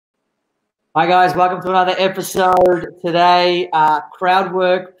Hi guys, welcome to another episode. Today,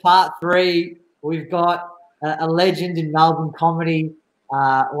 Crowdwork Part 3. We've got a legend in Melbourne comedy,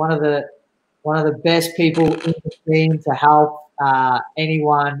 one of the best people in the scene to help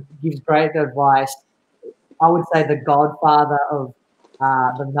anyone, gives great advice. I would say the godfather of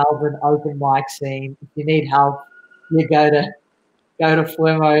the Melbourne open mic scene. If you need help, you go to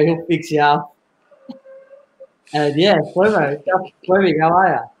Flemo, he'll fix you up. And yeah, Flemo, Fleming, how are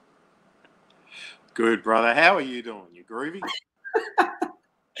you? Good, brother. How are you doing? You groovy?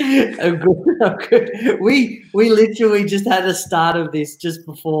 I'm good. We literally just had the start of this just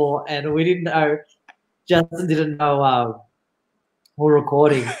before, and we didn't know. Justin didn't know we're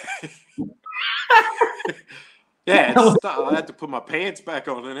recording. Yeah, I had to put my pants back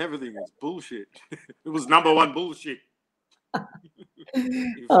on, and everything was bullshit. It was number one bullshit.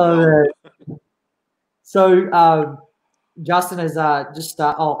 Man. So Justin has just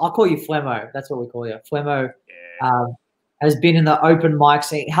I'll call you Flemo. That's what we call you. Flemo has been in the open mic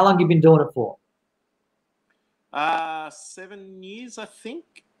scene. How long have you been doing it for? 7 years, I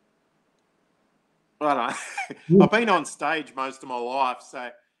think. I don't know. I've been on stage most of my life, so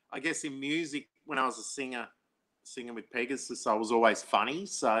I guess in music, when I was a singer, singing with Pegasus, I was always funny,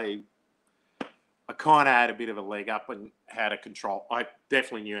 so I kind of had a bit of a leg up and how to control. I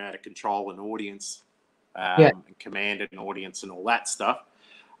definitely knew how to control an audience. And command an audience and all that stuff.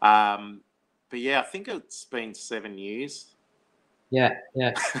 But yeah, I think it's been 7 years. Yeah.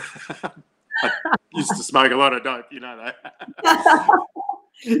 I used to smoke a lot of dope, you know that.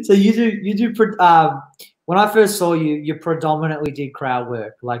 So you do. When I first saw you, you predominantly did crowd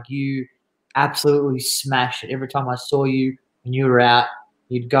work. Like you absolutely smashed it. Every time I saw you when you were out,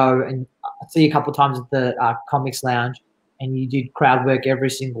 you'd go, and I'd see you a couple of times at the Comics Lounge, and you did crowd work every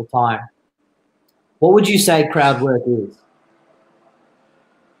single time. What would you say crowd work is?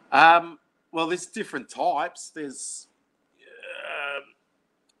 Well, there's different types. There's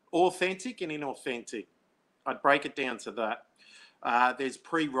authentic and inauthentic. I'd break it down to that. There's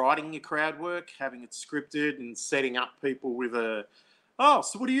pre-writing your crowd work, having it scripted and setting up people with so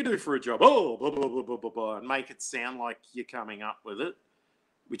what do you do for a job? Oh, blah, blah, blah, blah, blah, blah, and make it sound like you're coming up with it,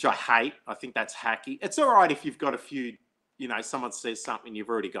 which I hate. I think that's hacky. It's all right if you've got a few, someone says something, you've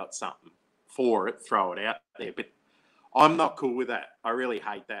already got something for it, throw it out there. But I'm not cool with that. I really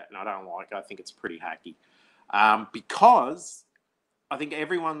hate that, and I don't like it. I think it's pretty hacky because I think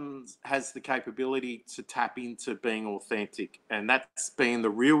everyone has the capability to tap into being authentic, and that's being the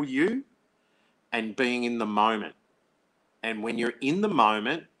real you and being in the moment. And when you're in the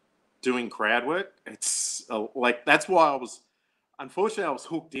moment doing crowd work, it's like that's why unfortunately, I was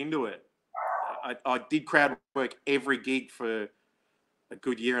hooked into it. I did crowd work every gig for a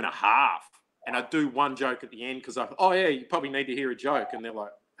good year and a half. And I do one joke at the end because you probably need to hear a joke. And they're like,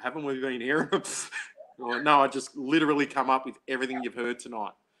 haven't we been hearing them? Like, no, I just literally come up with everything you've heard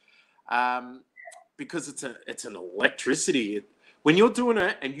tonight. Because it's an electricity. When you're doing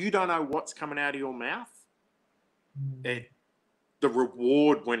it and you don't know what's coming out of your mouth, the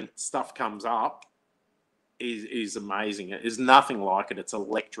reward when stuff comes up is amazing. There's nothing like it. It's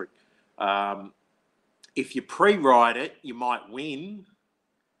electric. If you pre-write it, you might win.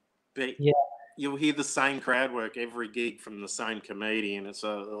 But you'll hear the same crowd work every gig from the same comedian. It's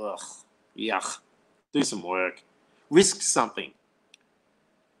yuck. Do some work. Risk something.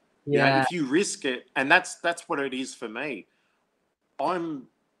 Yeah. If you risk it, and that's what it is for me. I'm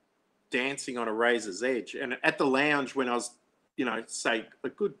dancing on a razor's edge. And at the lounge when I was, say a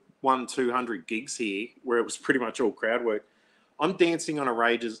good 100-200 gigs here where it was pretty much all crowd work, I'm dancing on a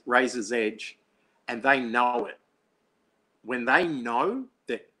razor's edge and they know it. When they know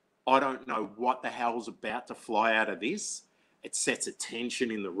that I don't know what the hell's about to fly out of this, it sets a tension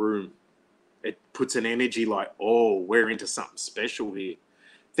in the room. It puts an energy like, oh, we're into something special here.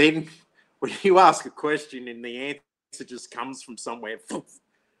 Then when you ask a question and the answer just comes from somewhere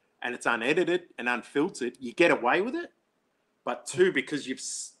and it's unedited and unfiltered, you get away with it. But two,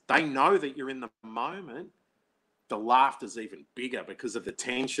 because they know that you're in the moment, the laughter's even bigger because of the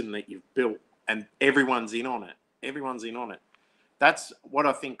tension that you've built and everyone's in on it. Everyone's in on it. That's what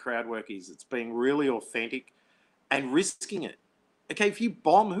I think crowd work is. It's being really authentic and risking it. Okay, if you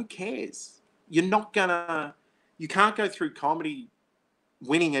bomb, who cares? You can't go through comedy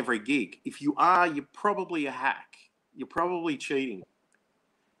winning every gig. If you are, you're probably a hack. You're probably cheating.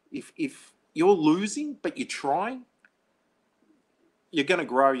 If you're losing, but you're trying, you're going to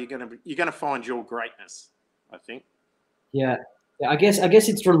grow. You're going to find your greatness, I think. Yeah. I guess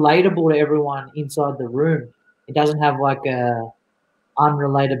it's relatable to everyone inside the room. It doesn't have like a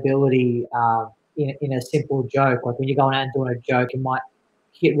unrelatability in a simple joke. Like when you're going out and doing a joke, it might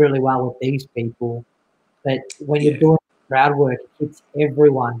hit really well with these people. But when Yeah. you're doing crowd work, it hits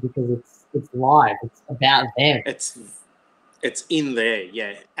everyone because it's live. It's about them. It's in there,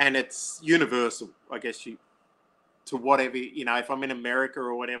 yeah, and it's universal. I guess to whatever, if I'm in America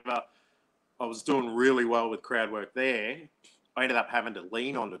or whatever, I was doing really well with crowd work there. I ended up having to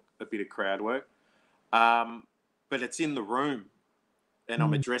lean on a bit of crowd work, but it's in the room, and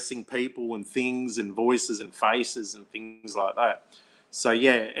I'm addressing people and things and voices and faces and things like that. So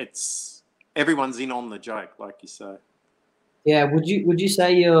yeah, everyone's in on the joke, like you say. Yeah. Would you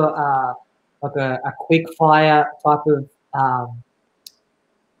say you're like a quick fire type of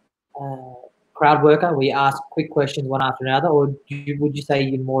crowd worker where you ask quick questions one after another, or would you say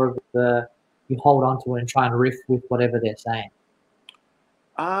you're more of you hold on to it and try and riff with whatever they're saying?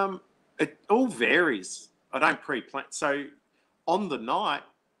 It all varies. I don't pre-plan. So on the night,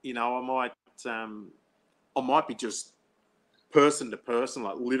 I might be just person to person,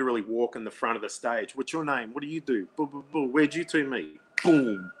 like literally walking the front of the stage. What's your name? What do you do? Boom, boom, boom. Where'd you two meet?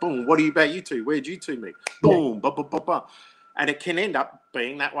 Boom, boom. What about you two? Where'd you two meet? Boom, blah, blah, blah, blah. And it can end up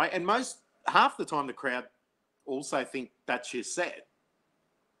being that way. And half the time the crowd also think that's your set.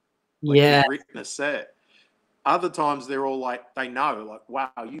 Like you've written a set. Other times they're all like, they know, like,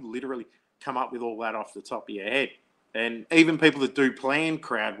 wow, you literally come up with all that off the top of your head. And even people that do plan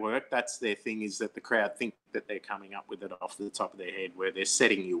crowd work, that's their thing, is that the crowd think that they're coming up with it off the top of their head, where they're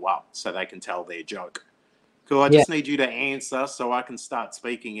setting you up so they can tell their joke. Cool, I just need you to answer so I can start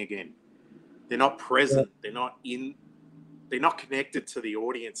speaking again. They're not present. They're not connected to the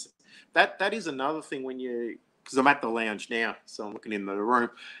audience. That is another thing because I'm at the lounge now, so I'm looking in the room.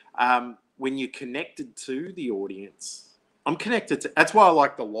 When you're connected to the audience, I'm connected to, that's why I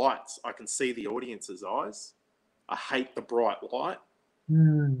like the lights. I can see the audience's eyes. I hate the bright light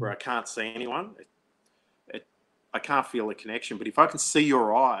where I can't see anyone. I can't feel a connection. But if I can see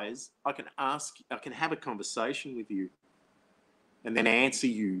your eyes, I can have a conversation with you and then answer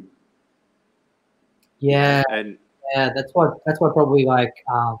you. Yeah. And that's why probably like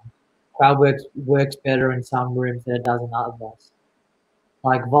crowd works better in some rooms than it does in others.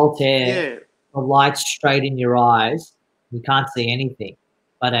 Like Voltaire, the light's straight in your eyes, you can't see anything.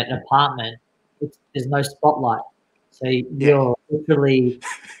 But at an apartment, there's no spotlight. So you're literally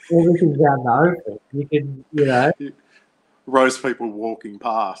everything's down the open. You can, roast people walking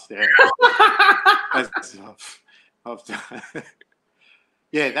past. Yeah, I've done.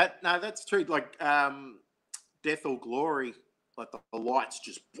 Yeah, that's true. Like Death or Glory, like the lights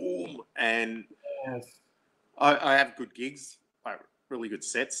just boom, and I have good gigs, like really good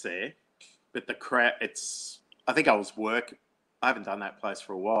sets there. But the crowd, I think I haven't done that place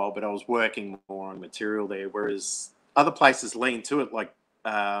for a while, but I was working more on material there, whereas other places lean to it, like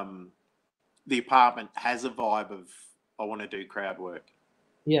the apartment has a vibe of, I want to do crowd work.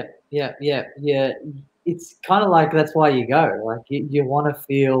 Yeah. It's kind of like, that's why you go. Like you want to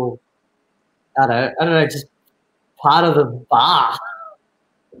feel, I don't know, just part of the bar.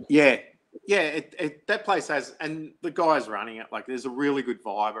 Yeah. That place has, and the guys running it, like there's a really good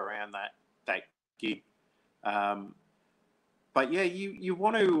vibe around that gig. But yeah, you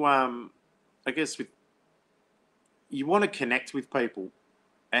want to, I guess you want to connect with people.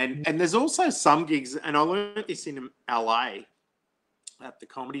 And there's also some gigs, and I learned this in LA at the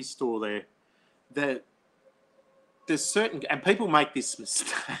Comedy Store there, that there's certain, and people make this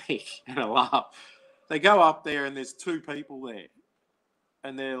mistake, and I laugh. They go up there and there's two people there,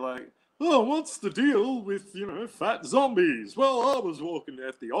 and they're like, oh, what's the deal with, fat zombies? Well, I was walking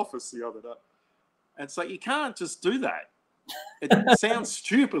at the office the other day. And it's like, you can't just do that. It sounds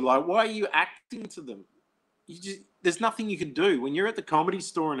stupid. Like, why are you acting to them? There's nothing you can do. When you're at the Comedy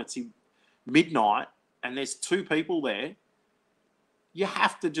Store and it's midnight and there's two people there, you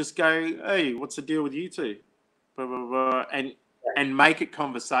have to just go, hey, what's the deal with you two? Blah, blah, blah, and make it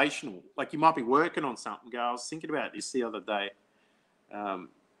conversational. Like, you might be working on something. Go, I was thinking about this the other day, how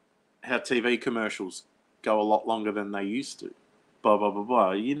TV commercials go a lot longer than they used to. Blah, blah, blah,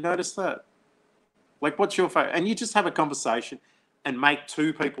 blah. You notice that? Like, what's your favorite? And you just have a conversation and make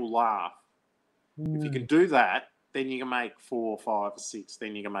two people laugh. If you can do that, then you can make 4 or 5 or 6.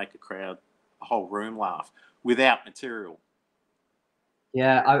 Then you can make a whole room laugh without material.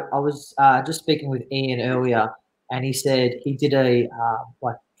 Yeah, I was just speaking with Ian earlier, and he said he did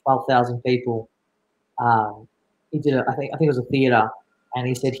like 12,000 people. He did I think it was a theater, and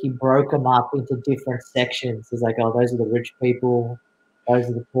he said he broke them up into different sections. He's like, oh, those are the rich people, those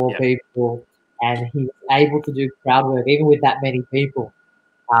are the poor people, and he was able to do crowd work even with that many people.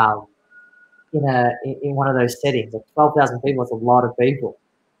 In one of those settings, like 12,000 people is a lot of people,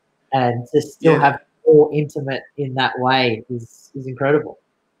 and to still have more intimate in that way is incredible.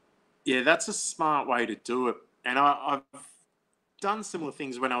 Yeah, that's a smart way to do it. And I've done similar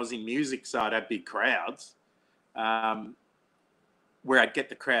things when I was in music, so I'd have big crowds, where I'd get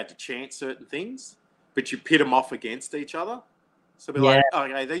the crowd to chant certain things, but you pit them off against each other. So be Yeah.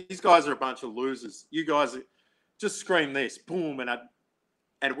 like, okay, these guys are a bunch of losers. You guys just scream this, boom, and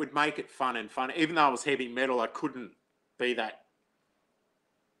it would make it fun and fun. Even though I was heavy metal, I couldn't be that.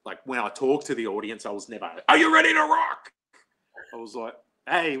 Like when I talk to the audience, I was never, are you ready to rock? I was like,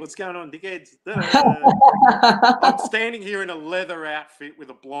 hey, what's going on, dickheads? I'm standing here in a leather outfit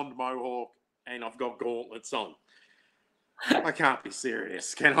with a blonde mohawk and I've got gauntlets on. I can't be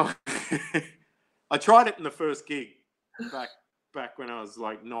serious, can I? I tried it in the first gig back when I was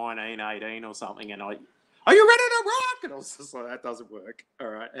like 19, 18 or something, and are you ready to rock? And I was just like, that doesn't work. All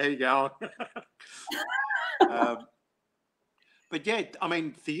right, how you going? But yeah, I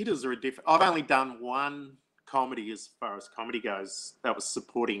mean, theatres are a different. I've only done one comedy as far as comedy goes. That was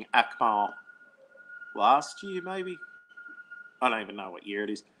supporting Akmal last year, maybe. I don't even know what year it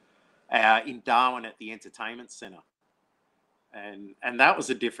is. In Darwin at the Entertainment Centre. And that was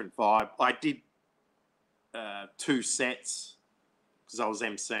a different vibe. I did 2 sets because I was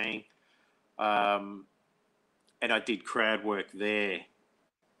emceeing, and I did crowd work there.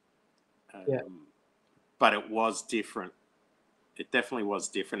 But it was different. It definitely was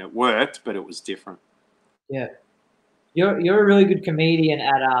different. It worked, but it was different. Yeah, you're a really good comedian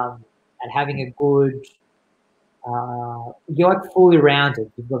at having a good. You're like fully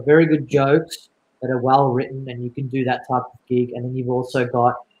rounded. You've got very good jokes that are well written, and you can do that type of gig. And then you've also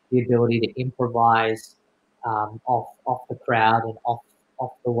got the ability to improvise off the crowd and off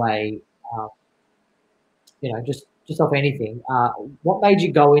the way, just off anything. What made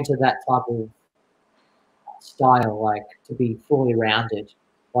you go into that type of style, like to be fully rounded?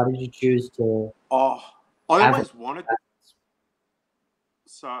 Why did you choose to? I always wanted.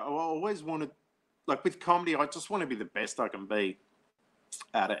 So I always wanted, like with comedy, I just want to be the best I can be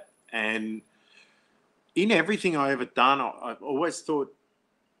at it. And in everything I ever done, I've always thought,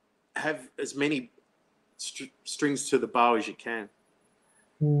 have as many strings to the bow as you can.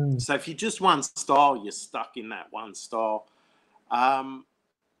 So if you're just one style, you're stuck in that one style.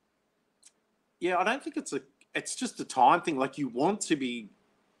 Yeah, I don't think it's just a time thing. Like you want to be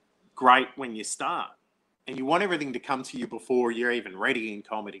great when you start, and you want everything to come to you before you're even ready in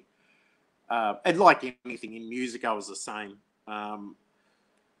comedy. And like anything in music, I was the same.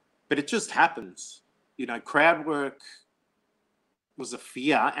 But it just happens. Crowd work was a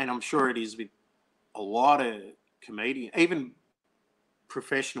fear, and I'm sure it is with a lot of comedians, even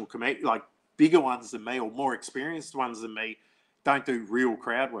professional comedians, like bigger ones than me or more experienced ones than me, don't do real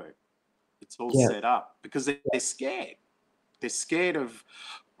crowd work. It's all set up because they're scared. They're scared of,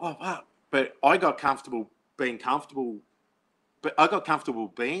 oh, wow. But I got comfortable being comfortable, but I got comfortable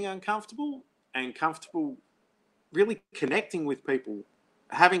being uncomfortable and comfortable really connecting with people,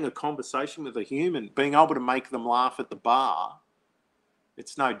 having a conversation with a human, being able to make them laugh at the bar.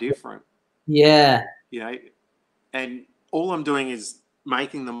 It's no different. Yeah. And all I'm doing is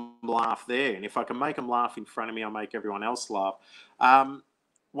making them laugh there. And if I can make them laugh in front of me, I'll make everyone else laugh.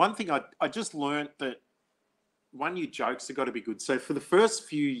 One thing I just learned that your jokes have got to be good. So for the first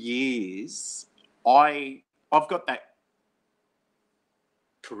few years, I've got that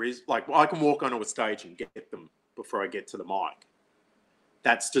charisma. Like I can walk onto a stage and get them before I get to the mic.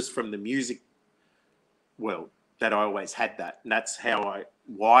 That's just from the music world that I always had that. And that's why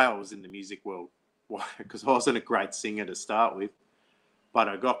I was in the music world. Why? Because I wasn't a great singer to start with, but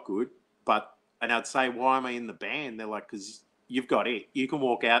I got good. And I'd say, why am I in the band? They're like, because you've got it. You can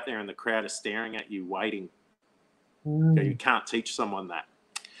walk out there and the crowd is staring at you, waiting. You can't teach someone that.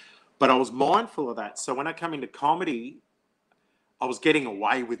 But I was mindful of that. So when I come into comedy, I was getting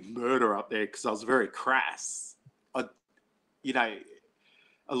away with murder up there because I was very crass.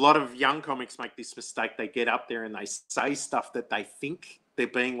 A lot of young comics make this mistake. They get up there and they say stuff that they think they're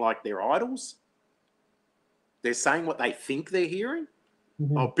being like their idols. They're saying what they think they're hearing.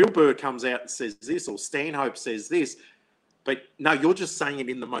 Oh, Bill Burr comes out and says this, or Stanhope says this. But no, you're just saying it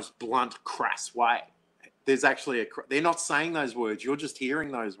in the most blunt, crass way. There's actually they're not saying those words. You're just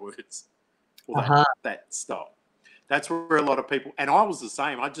hearing those words. Or that style. That's where a lot of people, and I was the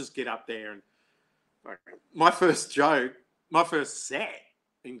same. I'd just get up there and my first set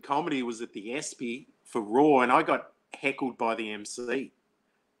in comedy was at the Espy for Raw, and I got heckled by the MC.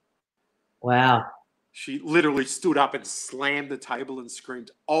 Wow. She literally stood up and slammed the table and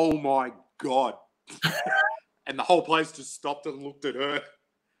screamed, "Oh my God." And the whole place just stopped and looked at her.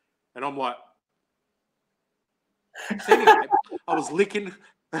 And I'm like, so anyway, I was licking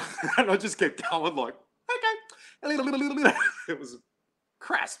and I just kept going like, okay. It was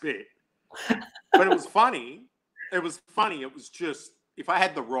crass bit. But it was funny. It was funny. It was just, if I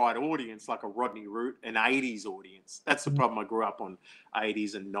had the right audience, like a Rodney Root, an 80s audience, that's the problem. I grew up on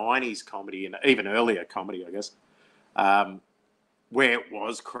 80s and 90s comedy and even earlier comedy, I guess, where it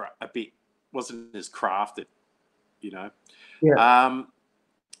was a bit, wasn't as crafted, you know. Yeah.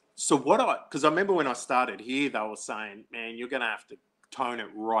 So because I remember when I started here, they were saying, man, you're going to have to tone it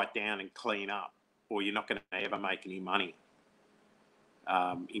right down and clean up, or you're not going to ever make any money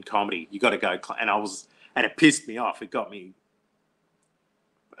in comedy. You got to go, and it pissed me off. It got me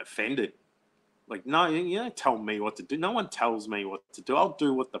offended. Like, no, you don't tell me what to do. No one tells me what to do. I'll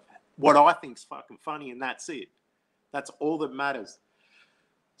do what I think's fucking funny, and that's it. That's all that matters.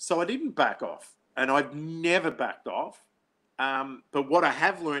 So I didn't back off, and I've never backed off. But what I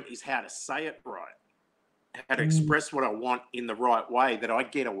have learned is how to say it right, how to express what I want in the right way, that I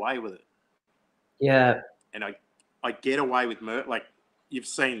get away with it. Yeah. And I get away with like, you've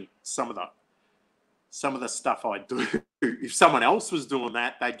seen some of the stuff I do. If someone else was doing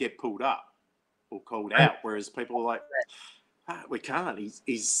that, they'd get pulled up or called out. Whereas people are like, we can't.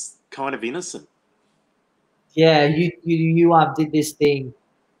 He's kind of innocent. Yeah, you did this thing,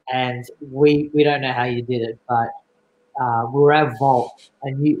 and we don't know how you did it, but we were at Vault,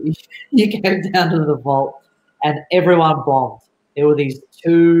 and you came down to the Vault, and everyone bombed. There were these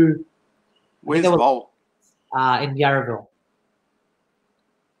two. Where's Vault? In Yarraville.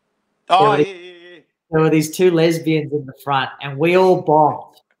 Oh, yeah. There were these two lesbians in the front, and we all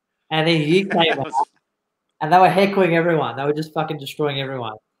bombed. And then you came out, and they were heckling everyone. They were just fucking destroying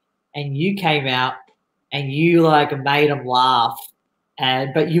everyone. And you came out, and you like made them laugh.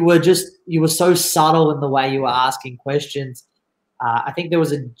 But you were so subtle in the way you were asking questions. I think there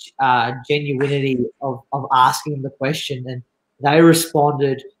was a genuinity of asking the question, and they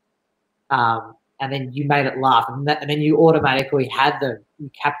responded. And then you made it laugh, and then you automatically had them. You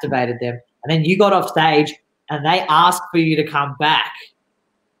captivated them, and then you got off stage, and they asked for you to come back.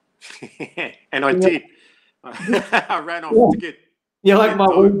 And I did. I ran off to get. You're like my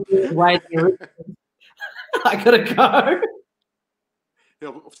wait. I gotta go.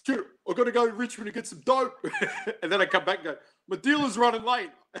 Yeah, shoot, I gotta go to Richmond to get some dope, and then I come back and go, my dealer's running late,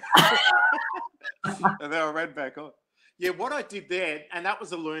 and then I ran back on. Yeah, what I did there, and that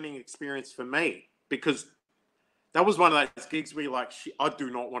was a learning experience for me, because that was one of those gigs where you're like, I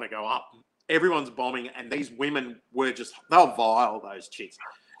do not want to go up. Everyone's bombing, and these women were they were vile, those chicks.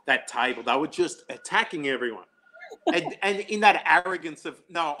 That table, they were just attacking everyone. And in that arrogance of,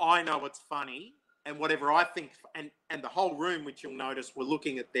 no, I know what's funny, and whatever I think, and the whole room, which you'll notice, were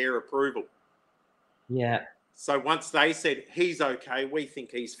looking at their approval. Yeah. So once they said, he's okay, we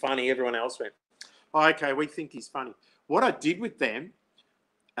think he's funny, everyone else went, oh, okay, we think he's funny. What I did with them,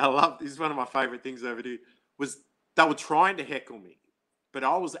 this is one of my favourite things I ever do, was they were trying to heckle me, but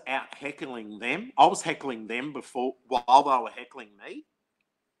I was out heckling them. I was heckling them while they were heckling me.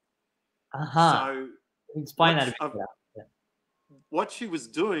 So explain that a bit. Yeah. What she was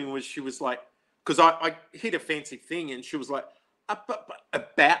doing was, she was like, because I hit a fancy thing, and she was like,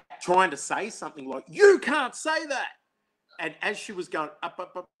 about trying to say something like, you can't say that. And as she was going up,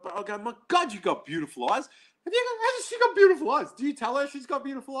 I go, my God, you got beautiful eyes. Has she got beautiful eyes? Do you tell her she's got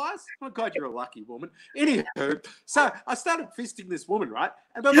beautiful eyes? My God, you're a lucky woman. Anywho, so I started fisting this woman, right?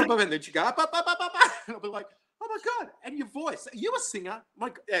 And then she go up, and I'll be like, oh my God, and your voice. Are you a singer?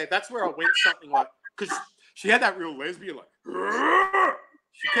 Yeah, that's where I went something like, because she had that real lesbian, like,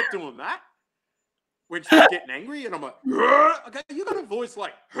 she kept doing that when she was getting angry, and I'm like, okay, you got a voice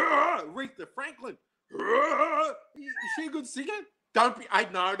like Aretha Franklin. Is she a good singer? Don't be,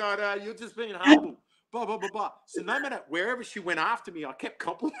 no, you're just being humble. Blah, blah, blah, blah. So no matter, wherever she went after me, I kept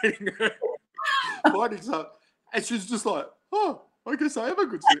complimenting her. And she's just like, oh, I guess I am a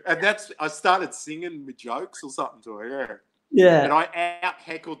good singer. And I started singing with jokes or something to her. Yeah. And I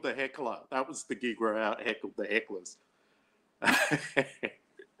out-heckled the heckler. That was the gig where I out-heckled the hecklers.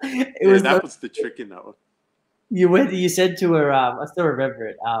 That was the trick in that one. You said to her, I still remember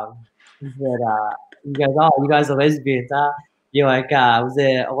it. You said, you guys, oh, you guys are lesbians, huh? You're like, was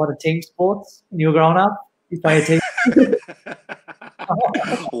there a lot of team sports when you were growing up? You play a team?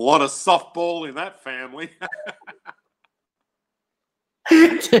 A lot of softball in that family.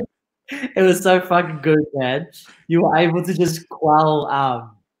 It was so fucking good, man. You were able to just quell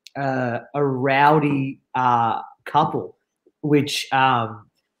a rowdy couple, which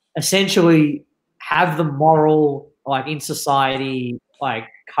essentially have the moral, like in society, like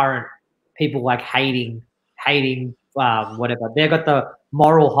current people like hating whatever. They've got the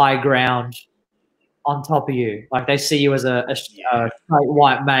moral high ground on top of you. Like they see you as a straight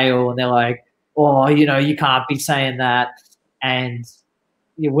white male, and they're like, oh, you know, you can't be saying that. And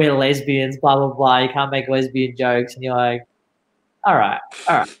we're lesbians, blah, blah, blah. You can't make lesbian jokes. And you're like, all right.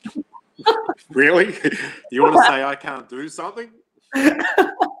 Really? You want to say I can't do something? And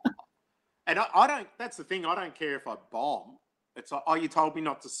I don't, that's the thing, I don't care if I bomb. It's like, oh, you told me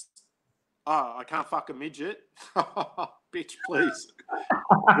not to, oh, I can't fuck a midget? Bitch, please.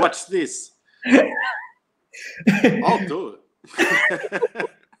 Watch this. I'll do it.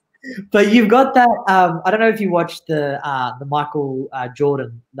 But you've got that, I don't know if you watched the Michael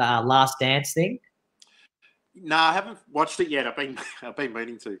Jordan Last Dance thing. No, I haven't watched it yet. I've been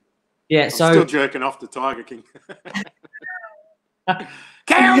meaning to. Yeah, I'm so still jerking off the Tiger King.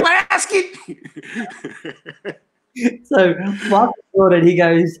 Carol Baskin. So Michael Jordan, he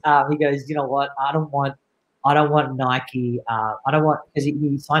goes, you know what? I don't want Nike. I don't want, because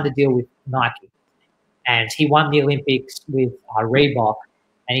he signed a deal with Nike, and he won the Olympics with Reebok,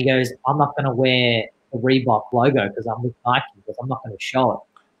 and he goes, I'm not going to wear the Reebok logo because I'm with Nike, because I'm not going to show it.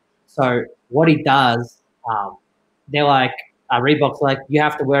 So what he does, they're like, Reebok's like, you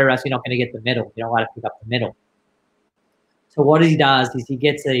have to wear it, else you're not going to get the medal. You don't want to pick up the medal. So what he does is he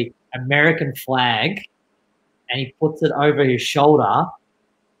gets a American flag and he puts it over his shoulder,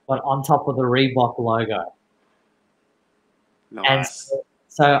 but on top of the Reebok logo. Nice. And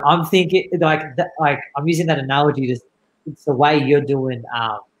so I'm thinking, like I'm using that analogy. It's the way you're doing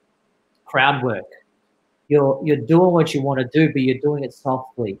crowd work. You're doing what you want to do, but you're doing it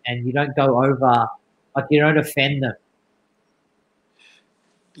softly, and you don't go over, like you don't offend them.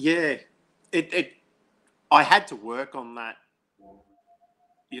 Yeah, I had to work on that.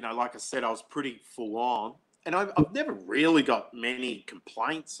 You know, like I said, I was pretty full on, and I've never really got many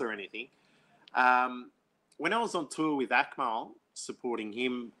complaints or anything. When I was on tour with Akmal, supporting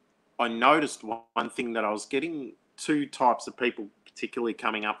him, I noticed one thing, that I was getting two types of people particularly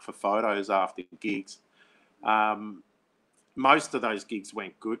coming up for photos after gigs. Most of those gigs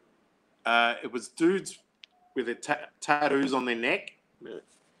went good. It was dudes with their tattoos on their neck,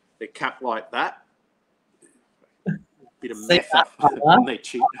 their cap like that, bit of meth on their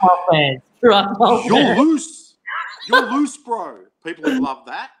chin. You're loose. You're loose, bro. People would love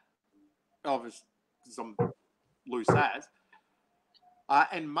that. Obviously, because I'm loose as.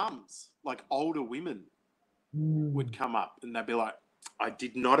 And mums, like older women, would come up and they'd be like, I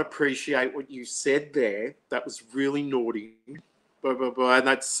did not appreciate what you said there. That was really naughty. Blah, blah, blah. And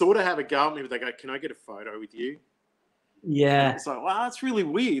they'd sort of have a go at me, but they go, can I get a photo with you? Yeah. It's like, well, that's really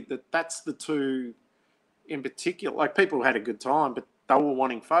weird that's the two in particular. Like, people had a good time, but they were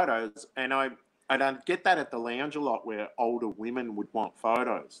wanting photos. And I don't get that at the lounge a lot, where older women would want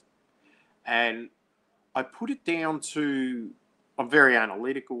photos. And I put it down to, I'm very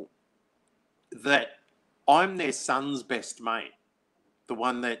analytical, that I'm their son's best mate. The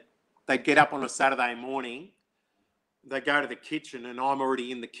one that they get up on a Saturday morning, they go to the kitchen, and I'm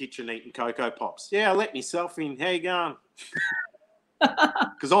already in the kitchen eating Cocoa Pops. Yeah, I let myself in. How you going?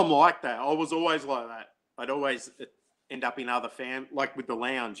 Because I'm like that. I was always like that. I'd always end up in other like with the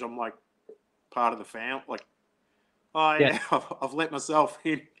lounge. I'm like part of the fam. Like, oh yeah, I've let myself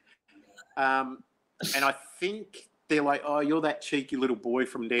in. And I think they're like, oh, you're that cheeky little boy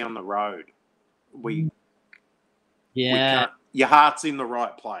from down the road. Your heart's in the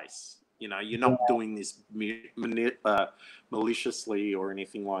right place. You know, you're not doing this maliciously or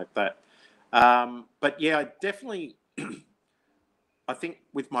anything like that. But yeah, I definitely, I think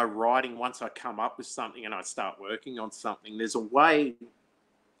with my writing, once I come up with something and I start working on something, there's a way,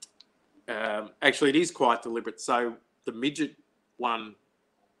 actually it is quite deliberate. So the midget one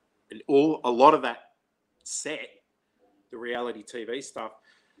and a lot of that set, the reality TV stuff,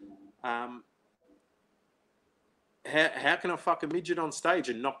 how can I fuck a midget on stage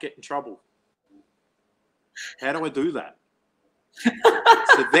and not get in trouble? How do I do that?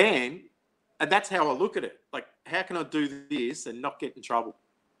 So then, and that's how I look at it. Like, how can I do this and not get in trouble?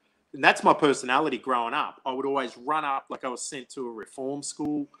 And that's my personality growing up. I would always run up, like I was sent to a reform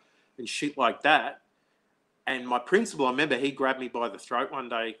school and shit like that. And my principal, I remember he grabbed me by the throat one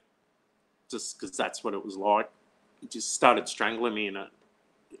day, just because that's what it was like. He just started strangling me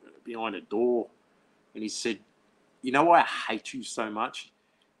behind a door. And he said, you know why I hate you so much?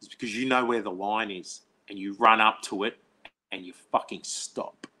 It's because you know where the line is and you run up to it and you fucking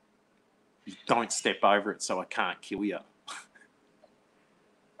stop. You don't step over it so I can't kill you.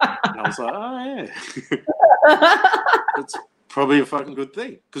 And I was like, oh, yeah. It's probably a fucking good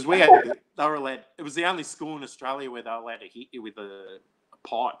thing. Because they were allowed, it was the only school in Australia where they were allowed to hit you with a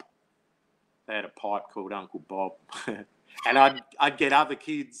pipe. They had a pipe called Uncle Bob. And I'd get other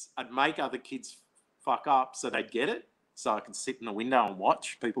kids, I'd make other kids fuck up so they'd get it, so I could sit in the window and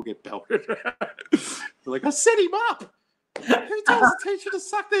watch people get belted. Like, I set him up. Who tells the teacher to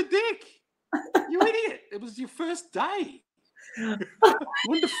suck their dick? You idiot. It was your first day.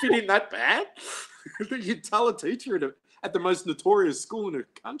 Wouldn't have fit in that bad that you'd tell a teacher at the most notorious school in the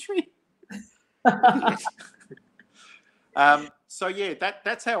country. So yeah,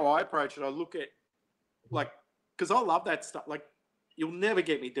 that's how I approach it. I look at because I love that stuff. Like, you'll never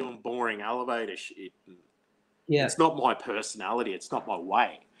get me doing boring elevator shit. Yeah. It's not my personality. It's not my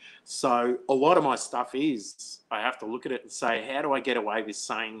way. So a lot of my stuff is I have to look at it and say, how do I get away with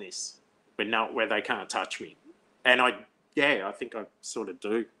saying this where they can't touch me? And I think I sort of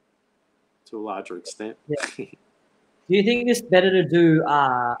do to a larger extent. Yeah. Do you think it's better to do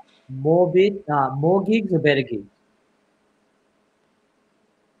more gigs or better gigs?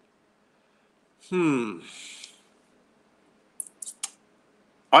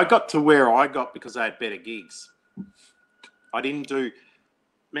 I got to where I got because I had better gigs. I didn't do,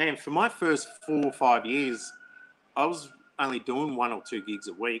 man, for my first 4 or 5 years, I was only doing 1 or 2 gigs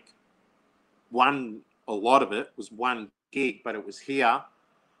a week. A lot of it was 1 gig, but it was here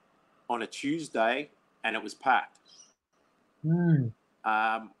on a Tuesday and it was packed. And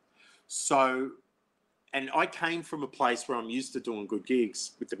I came from a place where I'm used to doing good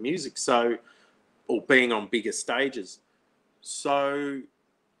gigs with the music, or being on bigger stages. So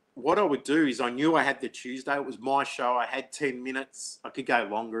what I would do is I knew I had the Tuesday. It was my show. I had 10 minutes. I could go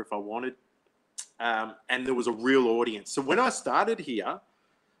longer if I wanted. And there was a real audience. So when I started here,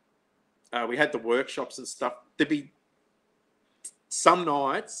 we had the workshops and stuff. There'd be some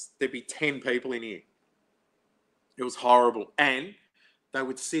nights, there'd be 10 people in here. It was horrible. And they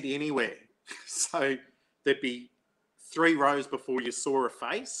would sit anywhere. So there'd be 3 rows before you saw a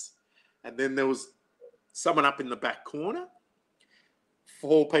face. And then there was someone up in the back corner,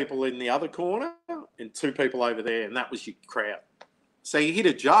 4 people in the other corner, and 2 people over there. And that was your crowd. So you hit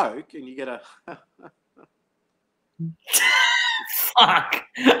a joke and you get a... Fuck.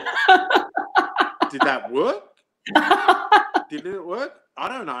 Did that work? Did it work? I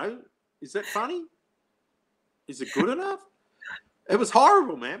don't know. Is that funny? Is it good enough? It was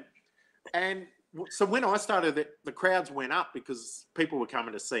horrible, man. And so when I started, the crowds went up because people were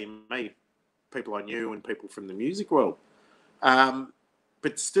coming to see me, people I knew and people from the music world.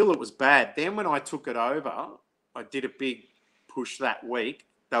 But still, it was bad. Then when I took it over, I did a big push that week.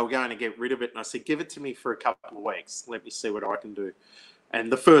 They were going to get rid of it. And I said, give it to me for a couple of weeks. Let me see what I can do.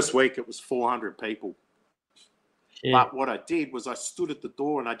 And the first week, it was 400 people. Yeah. But what I did was I stood at the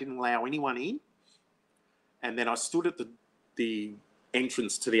door and I didn't allow anyone in. And then I stood at the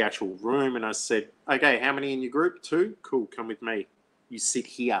entrance to the actual room and I said, okay, how many in your group? 2? Cool, come with me. You sit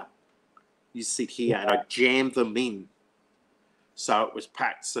here. You sit here. And I jammed them in. So it was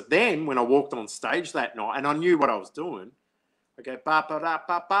packed. So then when I walked on stage that night, and I knew what I was doing, I go, ba, ba, da,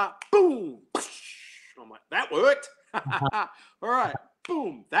 ba, ba, boom. I'm like, that worked. All right,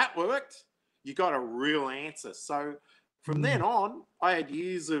 boom, that worked. You got a real answer. So from then on, I had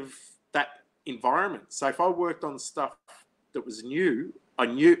years of that environment. So if I worked on stuff that was new, I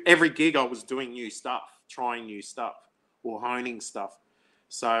knew every gig I was doing new stuff, trying new stuff or honing stuff.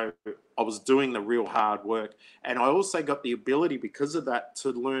 So I was doing the real hard work. And I also got the ability because of that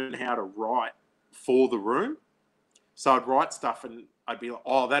to learn how to write for the room. So I'd write stuff and I'd be like,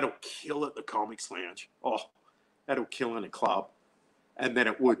 oh, that'll kill at the Comics Lounge. Oh, that'll kill in a club. And then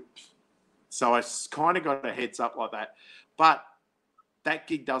it would. So I kind of got a heads up like that. But that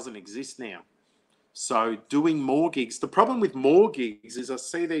gig doesn't exist now. So doing more gigs, the problem with more gigs is I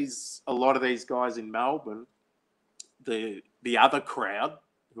see a lot of these guys in Melbourne, the other crowd,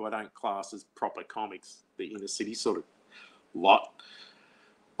 who I don't class as proper comics, the inner city sort of lot,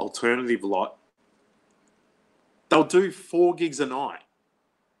 alternative lot, they'll do 4 gigs a night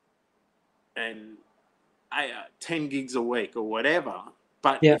and 10 gigs a week or whatever.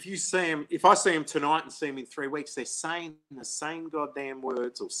 But if I see them tonight and see them in 3 weeks, they're saying the same goddamn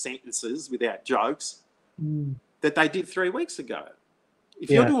words or sentences without jokes that they did 3 weeks ago. If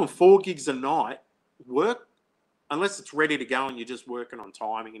you're doing 4 gigs a night, work, unless it's ready to go and you're just working on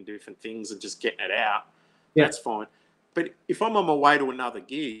timing and different things and just getting it out, that's fine. But if I'm on my way to another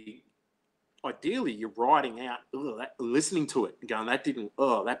gig, ideally you're writing out, listening to it and going,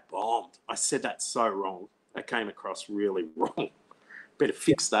 that bombed. I said that so wrong. That came across really wrong. Better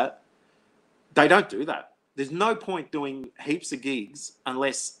fix that. They don't do that. There's no point doing heaps of gigs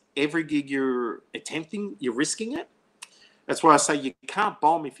unless every gig you're attempting, you're risking it. That's why I say you can't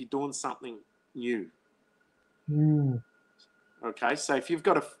bomb if you're doing something new. Okay, so if you've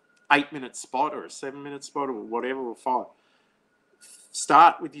got a 8-minute spot or a 7-minute spot or whatever, or 5,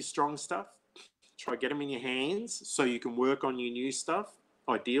 start with your strong stuff. Try get them in your hands so you can work on your new stuff.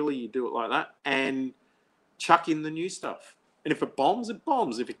 Ideally, you do it like that. And chuck in the new stuff. And if it bombs, it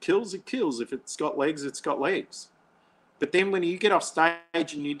bombs. If it kills, it kills. If it's got legs, it's got legs. But then when you get off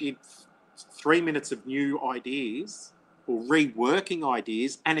stage and you did 3 minutes of new ideas or reworking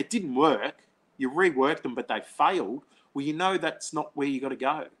ideas and it didn't work, you reworked them but they failed, well, you know that's not where you got to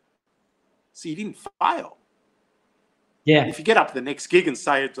go. So you didn't fail. Yeah. If you get up to the next gig and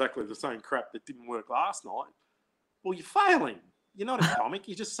say exactly the same crap that didn't work last night, well, you're failing. You're not a comic.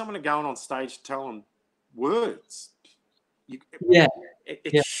 You're just someone going on stage telling words.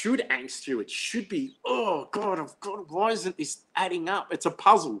 It should angst you. It should be, oh, God, why isn't this adding up? It's a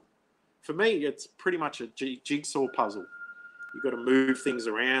puzzle. For me, it's pretty much a jigsaw puzzle. You've got to move things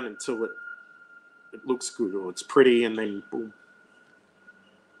around until it looks good or it's pretty, and then boom.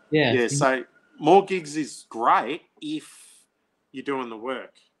 Yeah, so more gigs is great if you're doing the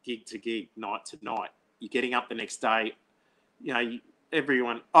work, gig to gig, night to night. You're getting up the next day. You know,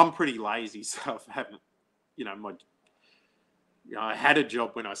 everyone, I'm pretty lazy, so I haven't, I had a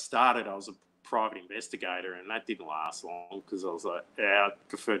job when I started. I was a private investigator, and that didn't last long because I was like, I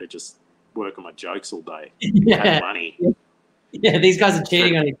prefer to just work on my jokes all day. Have money. Yeah, these guys are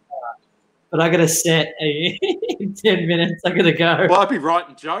cheating on each other. But I got a set in 10 minutes. I got to go. Well, I'd be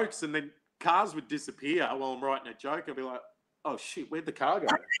writing jokes, and then cars would disappear while I'm writing a joke. I'd be like, oh, shit, where'd the car go?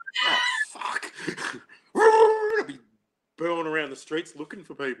 Oh, fuck. I'd be burling around the streets looking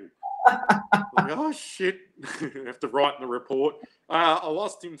for people. Like, oh, shit. I have to write in the report. I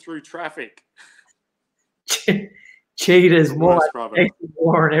lost him through traffic. Cheaters, more like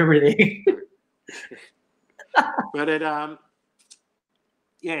war and everything. But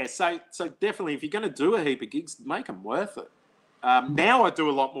so definitely if you're going to do a heap of gigs, make them worth it. Now I do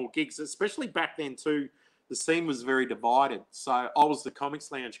a lot more gigs, especially back then too. The scene was very divided. So I was the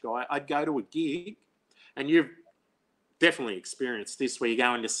Comics Lounge guy. I'd go to a gig, and you've definitely experienced this, where you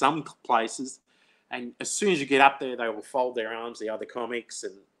go into some places and as soon as you get up there, they will fold their arms, the other comics,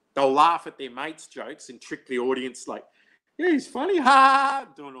 and they'll laugh at their mates' jokes and trick the audience like, yeah, he's funny, ha,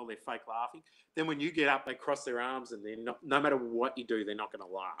 doing all their fake laughing. Then when you get up, they cross their arms, and no matter what you do, they're not going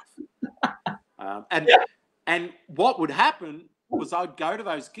to laugh. And what would happen was I'd go to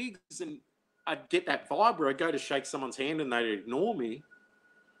those gigs and I'd get that vibe where I'd go to shake someone's hand and they'd ignore me.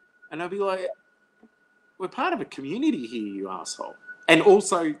 And I'd be like, we're part of a community here, you asshole. And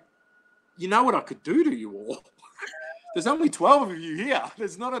also, you know what I could do to you all? There's only 12 of you here.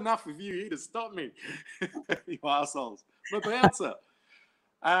 There's not enough of you here to stop me, you assholes. I'm a bouncer.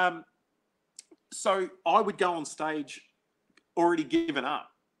 So I would go on stage already given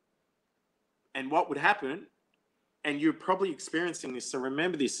up. And what would happen, and you're probably experiencing this, so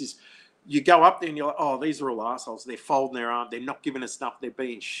remember this, is you go up there and you're like, oh, these are all assholes. They're folding their arm. They're not giving us enough. They're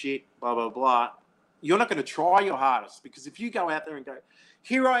being shit, blah, blah, blah. You're not going to try your hardest, because if you go out there and go,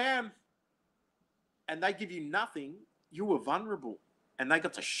 here I am, and they give you nothing, you were vulnerable. And they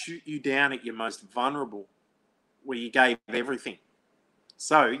got to shoot you down at your most vulnerable, where you gave everything.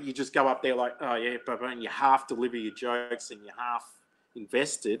 So you just go up there like, oh, yeah, and you half deliver your jokes and you're half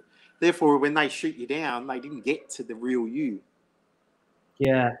invested. Therefore, when they shoot you down, they didn't get to the real you.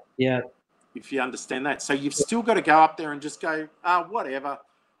 Yeah, yeah. If you understand that. So you've still got to go up there and just go, whatever,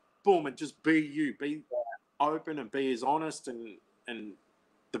 boom, and just be you. Be open and be as honest and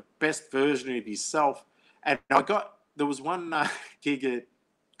the best version of yourself. And there was one gig at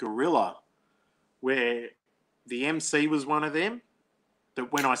Gorilla where the MC was one of them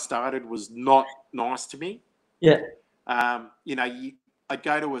that when I started was not nice to me. Yeah. I'd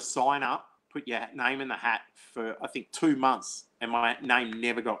go to a sign up, put your name in the hat for, I think, 2 months, and my name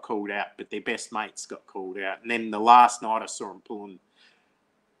never got called out, but their best mates got called out. And then the last night I saw them pulling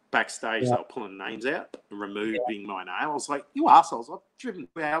backstage, they were pulling names out and removing my name. I was like, you assholes, I've driven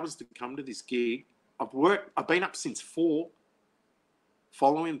 2 hours to come to this gig. I've been up since 4,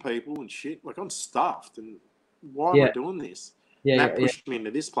 following people and shit. Like, I'm stuffed, and why am I doing this? And that pushed me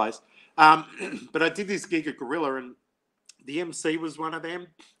into this place. But I did this gig at Gorilla, and the MC was one of them.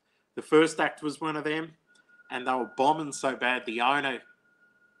 The first act was one of them. And they were bombing so bad, the owner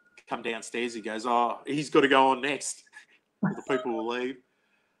come downstairs. He goes, oh, he's got to go on next. The people will leave.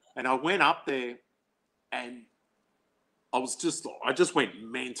 And I went up there, and I just went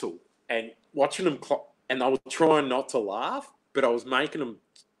mental. And watching them, and I was trying not to laugh, but I was making them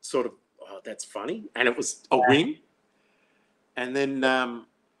sort of, oh, that's funny. And it was a win. And then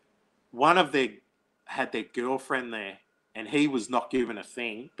one of them had their girlfriend there, and he was not given a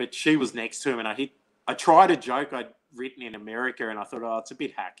thing, but she was next to him. And I tried a joke I'd written in America, and I thought, oh, it's a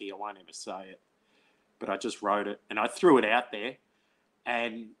bit hacky. I won't ever say it. But I just wrote it, and I threw it out there,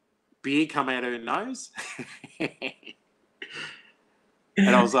 and beer come out of her nose.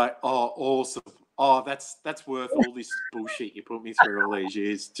 And I was like, oh, awesome. Oh, that's worth all this bullshit you put me through all these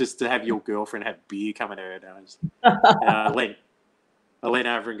years just to have your girlfriend have beer coming out of her nose. I leaned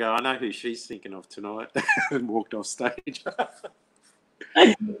over and go, I know who she's thinking of tonight, and walked off stage.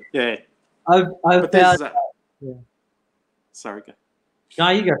 Yeah. I've found. Yeah. Sorry, go. No,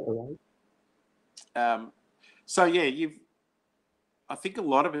 you go for it. So yeah, I think a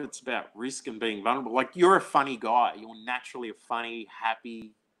lot of it's about risk and being vulnerable. Like, you're a funny guy. You're naturally a funny,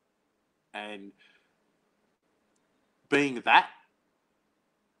 happy, and being that,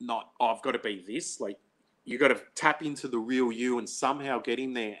 not, oh, I've got to be this. Like, you got to tap into the real you and somehow get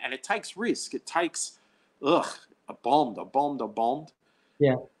in there. And it takes risk. It takes, I bombed.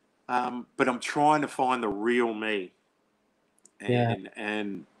 Yeah. But I'm trying to find the real me. And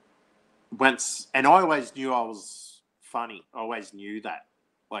I always knew I was funny. I always knew that.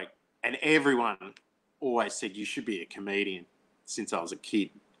 Like, and everyone always said you should be a comedian since I was a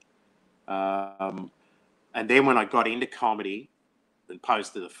kid. And then when I got into comedy and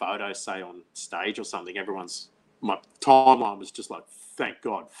posted a photo, say on stage or something, my timeline was just like, thank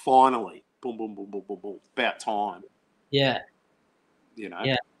God, finally, boom, boom, boom, boom, boom, boom, about time. Yeah. You know.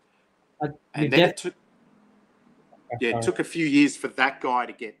 Yeah. And then it took a few years for that guy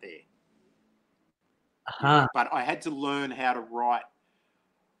to get there. But I had to learn how to write.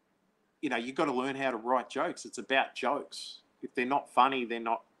 You know, you've got to learn how to write jokes. It's about jokes. If they're not funny,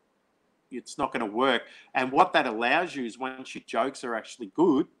 it's not going to work. And what that allows you is, once your jokes are actually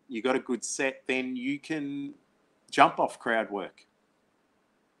good, you got a good set, then you can jump off crowd work.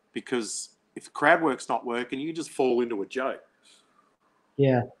 Because if crowd work's not working, you just fall into a joke.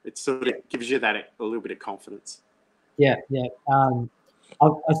 Yeah. It sort of gives you that a little bit of confidence. Yeah, yeah.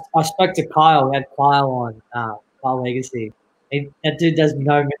 I spoke to Kyle. We had Kyle on, Kyle Legacy. That dude does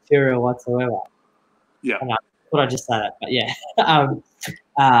no material whatsoever. Yeah. I thought I just said that, but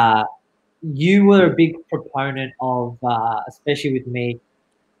yeah. You were a big proponent of, especially with me,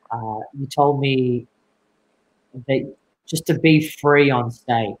 you told me that just to be free on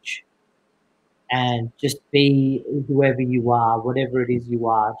stage and just be whoever you are, whatever it is you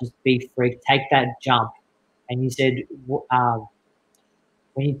are, just be free, take that jump. And you said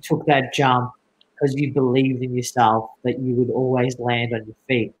when you took that jump, because you believed in yourself, that you would always land on your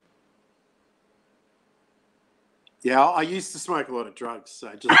feet. Yeah, I used to smoke a lot of drugs,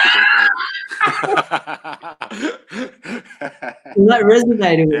 so just forget that. Well, that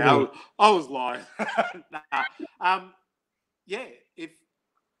resonated with me. I was lying. Yeah, if,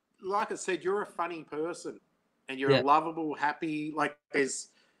 like I said, you're a funny person and you're a lovable, happy, like, there's,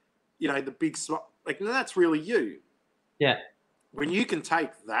 you know, the big, like, that's really you. Yeah. When you can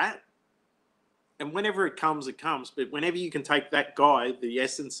take that, and whenever it comes, but whenever you can take that guy, the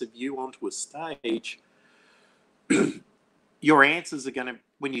essence of you, onto a stage, your answers are going to,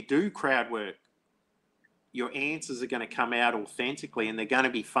 when you do crowd work, your answers are going to come out authentically, and they're going to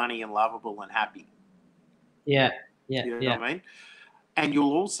be funny and lovable and happy. Yeah, you know what I mean? And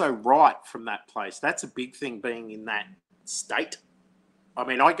you'll also write from that place. That's a big thing, being in that state. I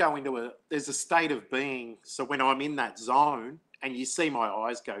mean, I go into there's a state of being. So when I'm in that zone, and you see my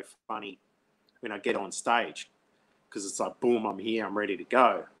eyes go funny when I get on stage, because it's like, boom, I'm here, I'm ready to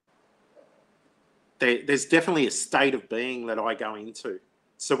go. There's definitely a state of being that I go into.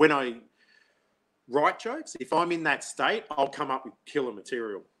 So when I write jokes, if I'm in that state, I'll come up with killer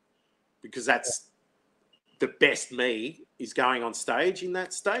material, because that's the best me, is going on stage in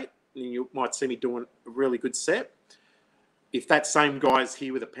that state. And you might see me doing a really good set. If that same guy's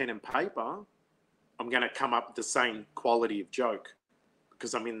here with a pen and paper, I'm going to come up with the same quality of joke,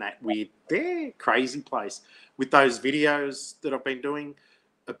 because I'm in that weird, crazy place. With those videos that I've been doing,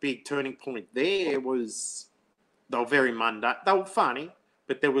 a big turning point there was, they were very mundane. They were funny,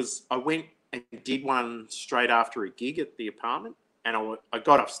 but I went and did one straight after a gig at the apartment, and I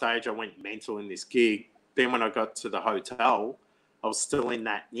got off stage, I went mental in this gig. Then when I got to the hotel, I was still in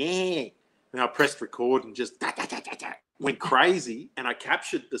that, and I pressed record and just went crazy, and I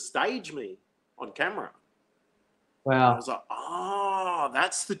captured the stage me on camera. Wow. And I was like, oh,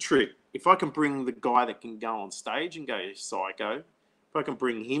 that's the trick. If I can bring the guy that can go on stage and go psycho, if I can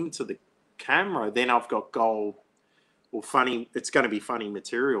bring him to the camera, then I've got gold or funny. It's going to be funny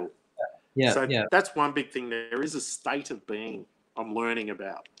material. Yeah. So that's one big thing. There is a state of being I'm learning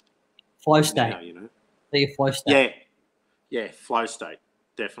about. Flow state. Now, you know. Your flow state. Yeah, flow state,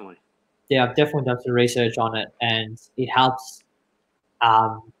 definitely. Yeah, I've definitely done some research on it, and it helps.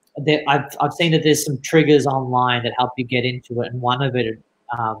 I've seen that there's some triggers online that help you get into it, and one of it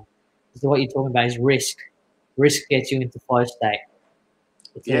is what you're talking about is risk. Risk gets you into flow state.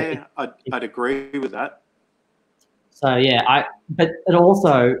 I'd agree with that. So yeah, but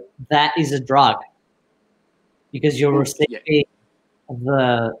also that is a drug. because you're Yeah. receiving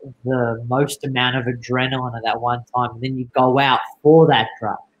the most amount of adrenaline at that one time, and then you go out for that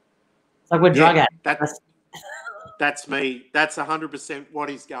drug. It's like we're drug addicts. That's me. That's 100% what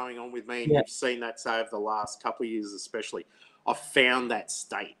is going on with me, and you've seen that say over the last couple of years, especially. I've found that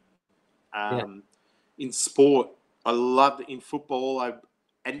state. In sport, I love in football.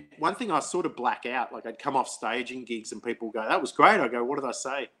 And one thing I sort of black out, like I'd come off stage in gigs and people go, "That was great." I go, "What did I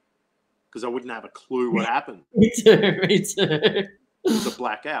say?" Because I wouldn't have a clue what happened. Me too. It was a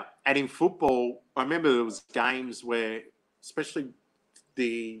blackout. And in football, I remember there was games where, especially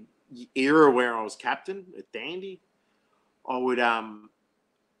the era where I was captain at Dandy, I was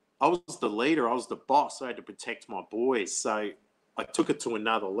the leader, I was the boss, I had to protect my boys. So I took it to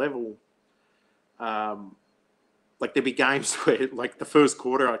another level. Like there'd be games where, like the first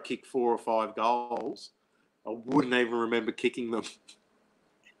quarter, I'd kick 4 or 5 goals. I wouldn't even remember kicking them.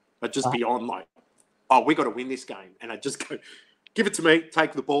 I'd just be on like, "Oh, we got to win this game," and I'd just go, "Give it to me."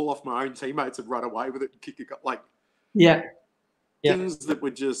 Take the ball off my own teammates and run away with it and kick it. Like, things that were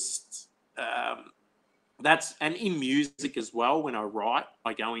just. And in music as well, when I write,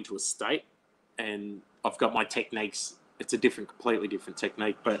 I go into a state and I've got my techniques. It's a completely different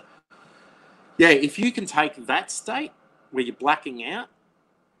technique. But yeah, if you can take that state where you're blacking out,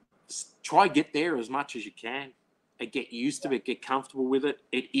 try get there as much as you can and get used to it, get comfortable with it.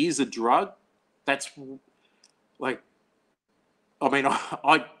 It is a drug. That's like, I mean,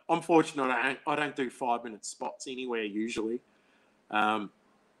 I'm fortunate I don't do 5-minute spots anywhere usually.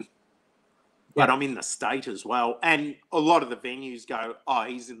 But I'm in the state as well. And a lot of the venues go, "Oh,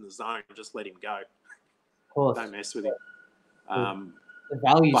 he's in the zone. Just let him go. Of course. Don't mess with him." The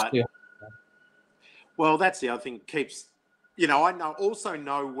values too. Well, that's the other thing. Keeps, I also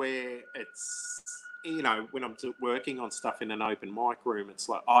know where it's, when I'm working on stuff in an open mic room, it's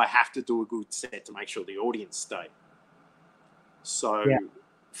like, I have to do a good set to make sure the audience stay. So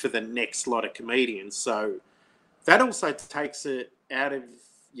for the next lot of comedians. So that also takes it out of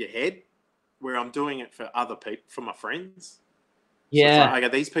your head, where I'm doing it for other people, for my friends. So it's like,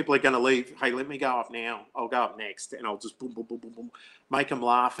 okay, these people are going to leave. Hey, let me go up now. I'll go up next, and I'll just boom, boom, boom, boom, boom, make them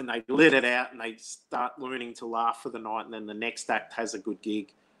laugh, and they let it out, and they start learning to laugh for the night, and then the next act has a good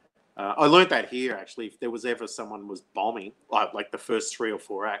gig. I learned that here, actually. If there was ever someone was bombing, like the first 3 or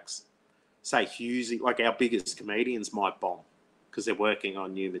 4 acts, say Hughesy, like our biggest comedians might bomb because they're working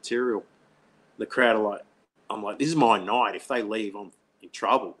on new material. The crowd are like, I'm like, this is my night. If they leave, I'm in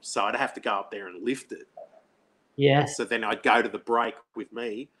trouble. So I'd have to go up there and lift it. Yeah. So then I'd go to the break with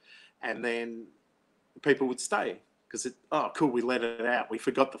me, and then people would stay because cool, we let it out. We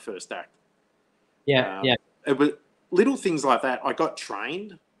forgot the first act. It was little things like that. I got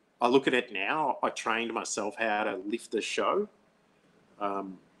trained. I look at it now. I trained myself how to lift the show,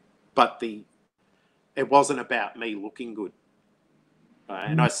 but it wasn't about me looking good.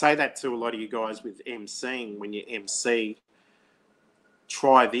 And I say that to a lot of you guys with MCing. When you MC,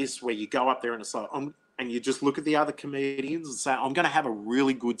 try this where you go up there and it's like, and you just look at the other comedians and say, "I'm going to have a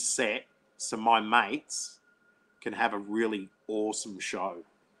really good set so my mates can have a really awesome show."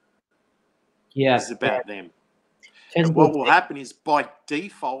 Yeah. It's about them. And what will happen is, by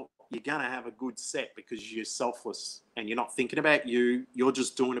default, you're going to have a good set because you're selfless and you're not thinking about you. You're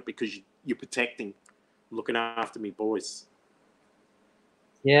just doing it because you're protecting, looking after me boys.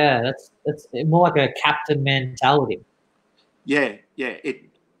 Yeah, that's more like a captain mentality. Yeah.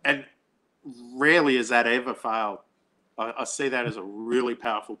 And rarely has that ever failed. I see that as a really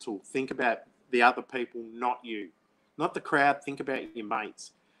powerful tool. Think about the other people, not you, not the crowd. Think about your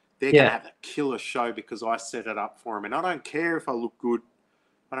mates. They're going to have a killer show because I set it up for them. And I don't care if I look good.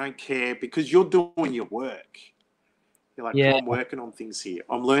 I don't care because you're doing your work. You're like, I'm working on things here.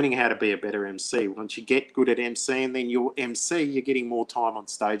 I'm learning how to be a better MC. Once you get good at MCing, then you're MC, you're getting more time on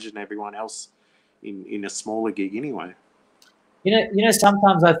stage than everyone else in a smaller gig anyway.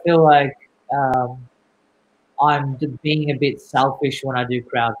 Sometimes I feel like I'm being a bit selfish when I do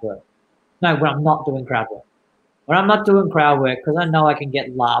crowd work. No, when I'm not doing crowd work. When I'm not doing crowd work, because I know I can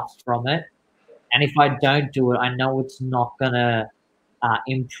get laughs from it, and if I don't do it, I know it's not gonna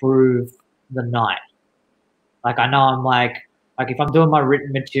improve the night. Like I know I'm like if I'm doing my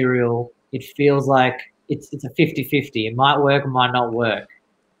written material, it feels like it's a 50-50. It might work, it might not work.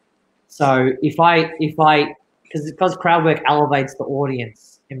 So if I because crowd work elevates the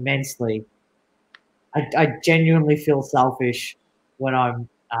audience immensely, I genuinely feel selfish when I'm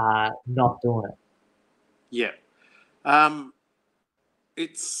not doing it. Yeah. I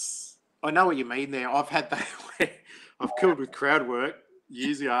know what you mean there. I've had that where I've killed with crowd work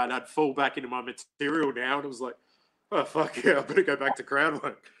years ago, and I'd fall back into my material now, and it was like, oh, fuck yeah, I better go back to crowd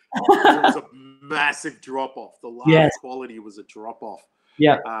work. Because it was a massive drop off. The last quality was a drop off.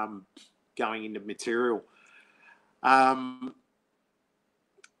 Yeah. Going into material.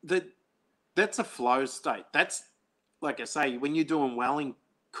 That's a flow state. That's, like I say, when you're doing welling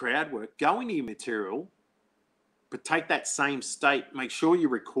crowd work, go into your material, but take that same state. Make sure you're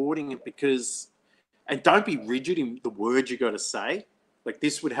recording it, and don't be rigid in the words you got to say. Like,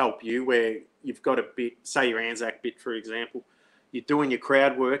 this would help you where you've got a bit, say your Anzac bit, for example. You're doing your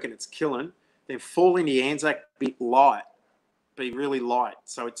crowd work and it's killing. Then fall into your Anzac bit light. Be really light.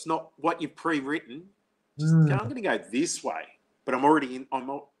 So it's not what you've pre-written. Just I'm going to go this way, but I'm already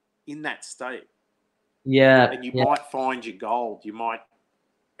in that state. Yeah. And you might find your gold. It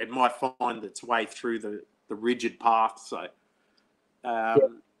might find its way through the rigid path. So,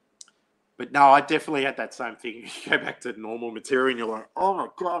 but no, I definitely had that same thing. You go back to normal material and you're like, oh my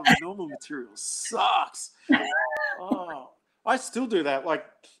God, normal material sucks. Oh, I still do that. Like,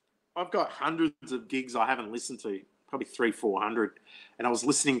 I've got hundreds of gigs I haven't listened to, probably 300-400. And I was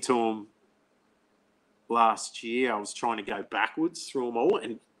listening to them last year. I was trying to go backwards through them all.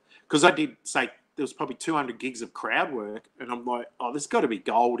 And because I did say there was probably 200 gigs of crowd work. And I'm like, oh, there's got to be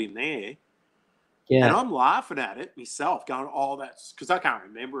gold in there. Yeah. And I'm laughing at it myself, going, oh, that's because I can't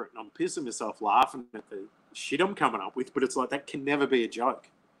remember it. And I'm pissing myself laughing at the shit I'm coming up with. But it's like, that can never be a joke.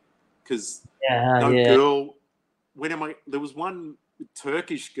 Because girl, there was one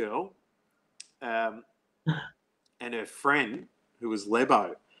Turkish girl and her friend who was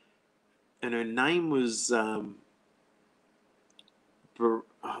Lebo. And her name was, not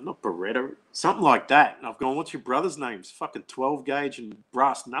Beretta, something like that. And I've gone, what's your brother's name? It's fucking 12 gauge and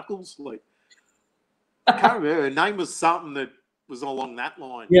brass knuckles. Like, I can't remember. Her name was something that was along that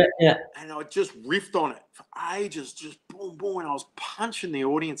line. Yeah, yeah. And I just riffed on it for ages, just boom, boom. And I was punching the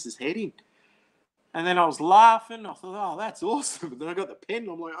audience's head in. And then I was laughing. I thought, oh, that's awesome. And then I got the pen.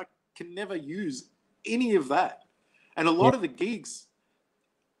 I'm like, I can never use any of that. And a lot of the gigs,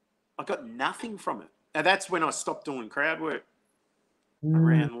 I got nothing from it. And that's when I stopped doing crowd work.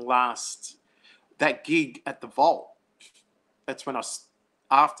 Around that gig at the Vault. That's when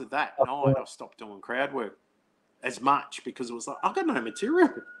after that night, I stopped doing crowd work as much because it was like, I've got no material.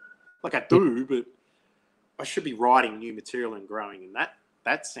 Like, I do, but I should be writing new material and growing in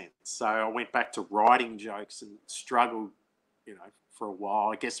that sense. So I went back to writing jokes and struggled, for a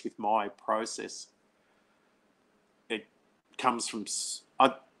while. I guess with my process, it comes from,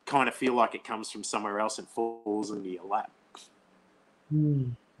 I kind of feel like it comes from somewhere else and falls into your lap.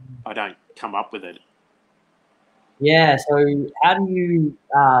 I don't come up with it. Yeah. So how do you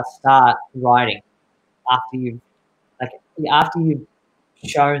start writing after you've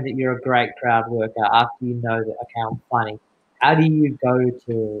shown that you're a great crowd worker, after you know that, okay, I'm funny? How do you go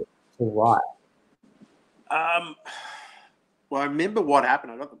to write? Well, I remember what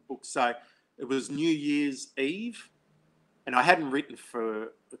happened. I got the book. So it was New Year's Eve, and I hadn't written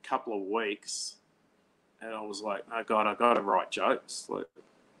for a couple of weeks. And I was like, oh, God, I got to write jokes. Like,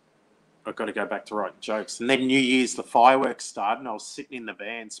 I've got to go back to writing jokes. And then New Year's, the fireworks started, and I was sitting in the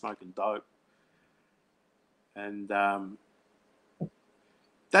van smoking dope. And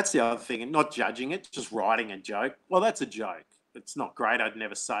that's the other thing, and not judging it, just writing a joke. Well, that's a joke. It's not great. I'd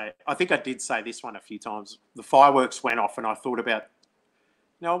never say it. I think I did say this one a few times. The fireworks went off, and I thought about,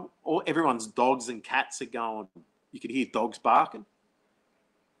 everyone's dogs and cats are going. You could hear dogs barking.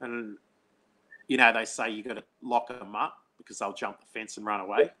 And, they say you got to lock them up because they'll jump the fence and run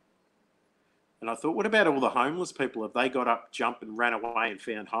away. And I thought, what about all the homeless people? Have they got up, jumped, and ran away and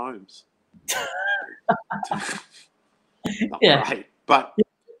found homes? Not great. But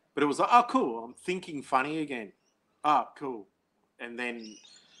it was like, oh, cool. I'm thinking funny again. Oh, cool. And then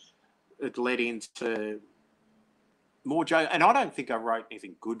it led into more jokes. And I don't think I wrote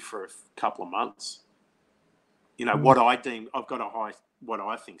anything good for a couple of months. What I deem, I've got what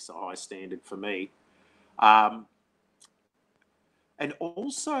I think is a high standard for me. And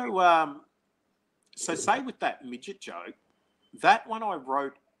also, so say with that midget joke, that one I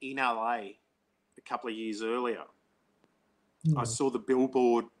wrote in LA a couple of years earlier. I saw the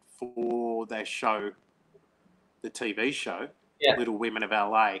billboard for their show, the TV show, Little Women of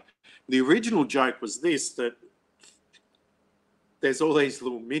LA. The original joke was this, that there's all these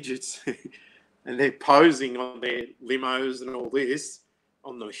little midgets and they're posing on their limos and all this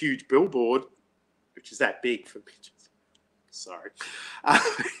on the huge billboard, which is that big for midgets. Sorry.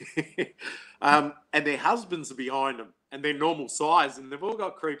 And their husbands are behind them and they're normal size and they've all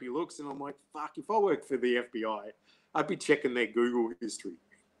got creepy looks. And I'm like, fuck, if I worked for the FBI, I'd be checking their Google history.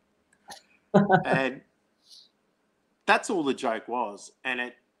 And that's all the joke was. And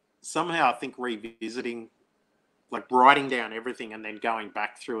it somehow, I think, revisiting like writing down everything and then going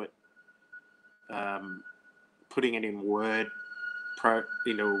back through it, putting it in Word,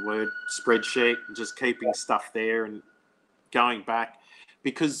 into a Word spreadsheet, and just keeping stuff there and going back,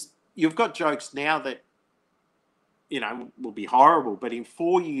 because you've got jokes now that, you know, will be horrible, but in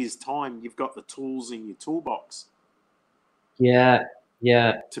 4 years' time, you've got the tools in your toolbox. Yeah.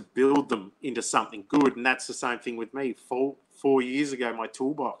 To build them into something good, and that's the same thing with me. Four years ago, my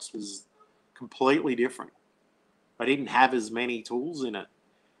toolbox was completely different. I didn't have as many tools in it.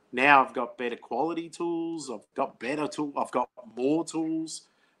 Now I've got better quality tools. I've got better tools. I've got more tools,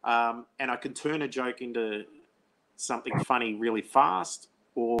 and I can turn a joke into something funny really fast,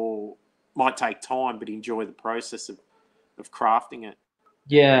 or might take time, but enjoy the process of crafting it.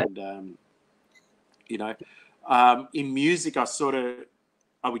 Yeah. And, you know, in music, I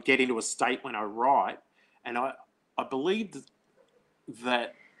would get into a state when I write, and I believed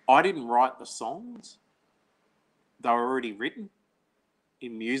that I didn't write the songs. They were already written.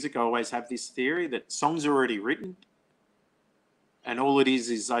 In music, I always have this theory that songs are already written, and all it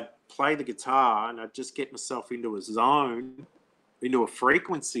is I'd play the guitar and I'd just get myself into a zone, into a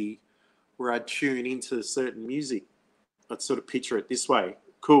frequency where I'd tune into certain music. I'd sort of picture it this way.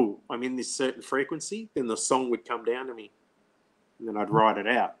 Cool, I'm in this certain frequency, then the song would come down to me, and then I'd write it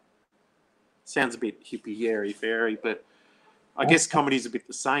out. Sounds a bit hippie, airy-fairy, but I guess comedy's a bit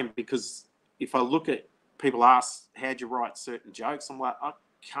the same, because if I look at people ask, how'd you write certain jokes? I'm like, I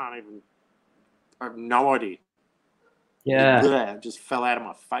have no idea. Yeah. It just fell out of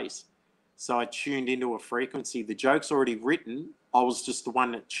my face. So I tuned into a frequency. The joke's already written. I was just the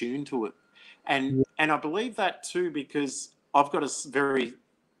one that tuned to it. And I believe that too, because I've got a style,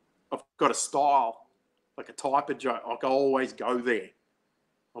 like a type of joke. I always go there.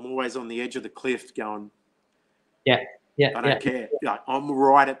 I'm always on the edge of the cliff going, Yeah. I don't care. Like, I'm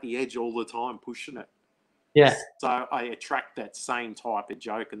right at the edge all the time, pushing it. Yeah. So I attract that same type of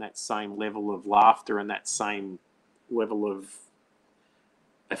joke and that same level of laughter and that same level of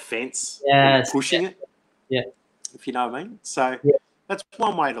offence, pushing it. Yeah. If you know what I mean. So that's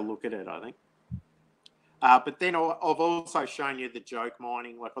one way to look at it, I think. But then I've also shown you the joke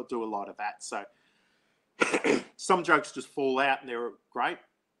mining. Like, I'll do a lot of that. So some jokes just fall out and they're great.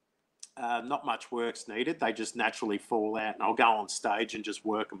 Not much work's needed. They just naturally fall out, and I'll go on stage and just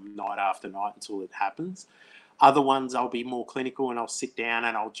work them night after night until it happens. Other ones, I'll be more clinical and I'll sit down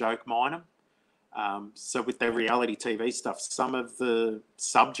and I'll joke mine them. So with the reality TV stuff, some of the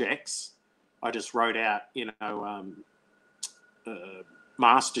subjects I just wrote out,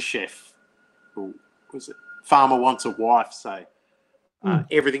 MasterChef, or was it Farmer Wants a Wife, say.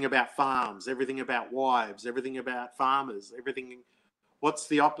 Everything about farms, everything about wives, everything about farmers, everything. What's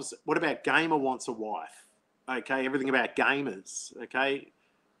the opposite? What about Gamer Wants a Wife? Okay, everything about gamers. Okay,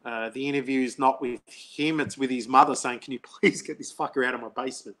 the interview's not with him, it's with his mother saying, can you please get this fucker out of my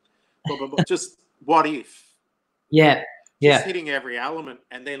basement? Blah, blah, blah. Just what if? Yeah. Just hitting every element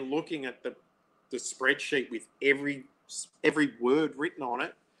and then looking at the spreadsheet with every word written on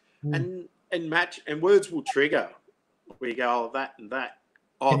it and match, and words will trigger. We go, oh, that and that.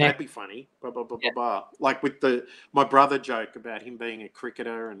 Oh, that'd be funny. Blah, blah, blah, blah, blah. Like with my brother joke about him being a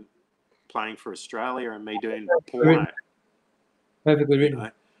cricketer and playing for Australia and me doing porno. Perfectly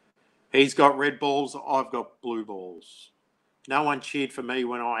written. He's got red balls. I've got blue balls. No one cheered for me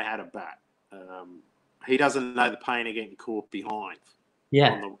when I had a bat. He doesn't know the pain of getting caught behind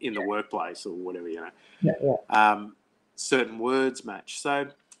in the workplace or whatever, certain words match. So,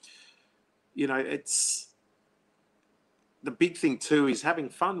 it's the big thing too is having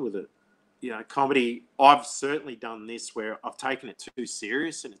fun with it. Comedy, I've certainly done this where I've taken it too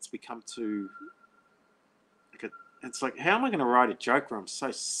serious and it's become too... It's like, how am I going to write a joke where I'm so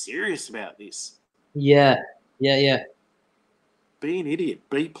serious about this? Yeah. Be an idiot.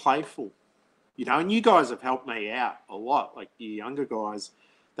 Be playful. And you guys have helped me out a lot, like you younger guys.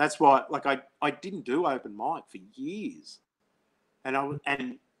 That's why, like, I didn't do open mic for years. And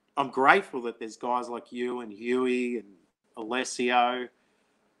I'm grateful that there's guys like you and Huey and Alessio,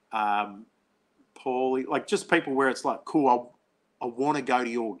 Paulie, like just people where it's like, cool, I want to go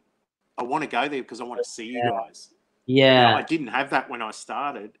there because I want to see you guys. Yeah. I didn't have that when I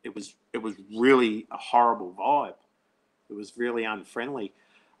started. It was really a horrible vibe. It was really unfriendly.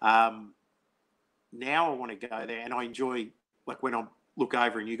 Now I want to go there, and I enjoy, like, when I look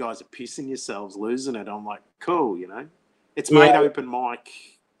over and you guys are pissing yourselves, losing it. I'm like, cool, It's made open mic.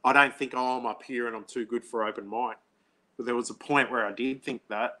 I don't think, I'm up here and I'm too good for open mic. But there was a point where I did think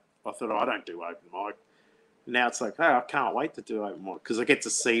that. I thought, I don't do open mic. Now it's like, I can't wait to do open mic because I get to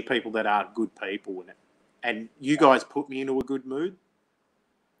see people that are good people in it. And you guys put me into a good mood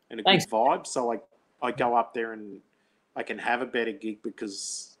and a good vibe. So, like, I go up there and I can have a better gig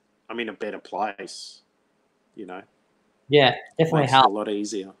because I'm in a better place. You know. Yeah, definitely Makes it a helps. lot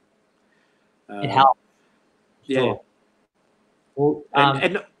easier. It helps. Yeah. Sure. Well,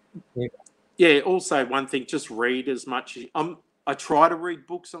 And yeah. yeah, also one thing, just read as much. I try to read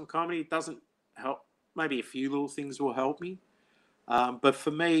books on comedy. It doesn't help. Maybe a few little things will help me. But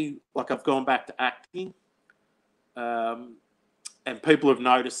for me, like I've gone back to acting, and people have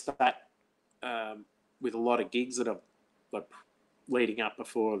noticed that with a lot of gigs that I've like leading up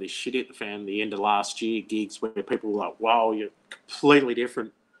before this shit hit the fan, the end of last year, gigs where people were like, "Wow, you're completely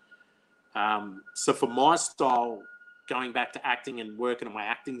different." So for my style, going back to acting and working on my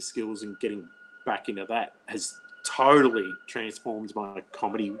acting skills and getting back into that has totally transformed my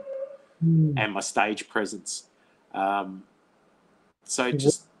comedy and my stage presence. So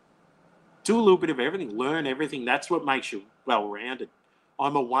just do a little bit of everything, learn everything. That's what makes you well-rounded.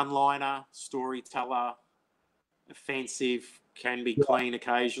 I'm a one-liner, storyteller, offensive, can be clean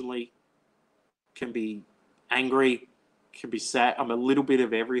occasionally, can be angry, can be sad. I'm a little bit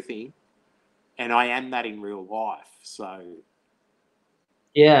of everything. And I am that in real life, so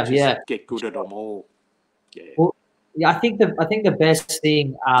just get good at them all. Yeah. Well, yeah, I think the best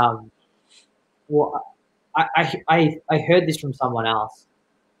thing. Well, I heard this from someone else.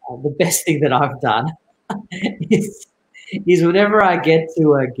 The best thing that I've done is whenever I get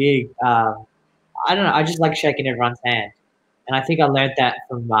to a gig, I don't know. I just like shaking everyone's hand, and I think I learned that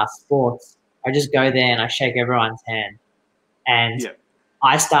from sports. I just go there and I shake everyone's hand, and Yeah.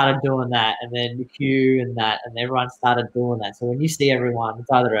 I started doing that, and then Hugh and that, and everyone started doing that. So when you see everyone,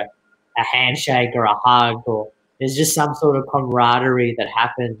 it's either a handshake or a hug, or there's just some sort of camaraderie that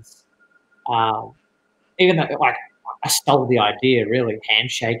happens. Even though, like, I stole the idea, really,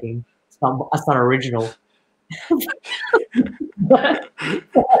 handshaking. It's not original. Yeah,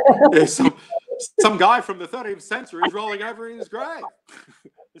 some guy from the 13th century is rolling over in his grave.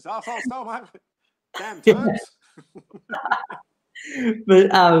 His arsehole stole my damn Turks.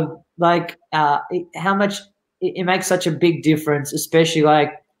 But how much it makes such a big difference, especially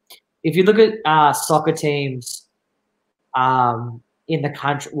like if you look at soccer teams in the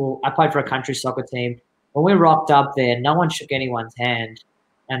country. Well, I played for a country soccer team. When we rocked up there, no one shook anyone's hand,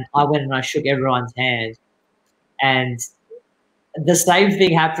 and I went and I shook everyone's hand. And the same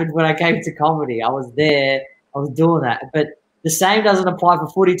thing happened when I came to comedy. I was there, I was doing that, but the same doesn't apply for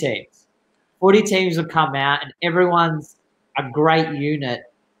footy teams. Footy teams will come out, and everyone's a great unit,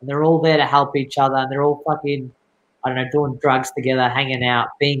 and they're all there to help each other, and they're all fucking, I don't know, doing drugs together, hanging out,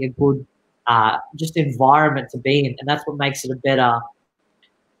 being a good just environment to be in, and that's what makes it a better.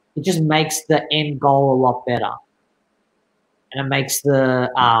 It just makes the end goal a lot better, and it makes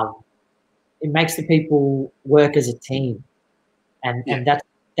the people work as a team, and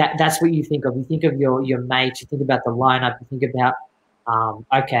that's what you think of. You think of your mates. You think about the lineup. You think about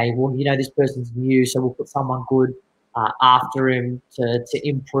okay, well, this person's new, so we'll put someone good after him to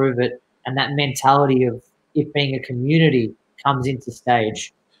improve it, and that mentality of it being a community comes into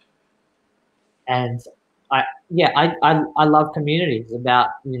stage. And I love communities. About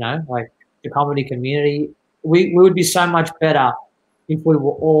like the comedy community. We would be so much better if we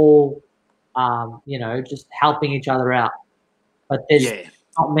were all just helping each other out. But there's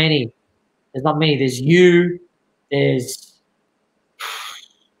not many. There's not many. There's you. There's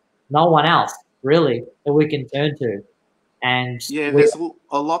no one else really that we can turn to. And there's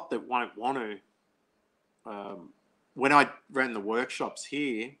a lot that won't want to. When I ran the workshops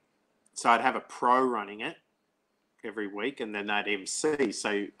here, so I'd have a pro running it every week, and then they'd MC.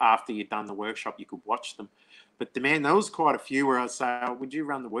 So after you'd done the workshop, you could watch them. But there was quite a few where I'd say, oh, would you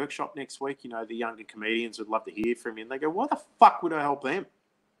run the workshop next week? The younger comedians would love to hear from you. And they go, why the fuck would I help them?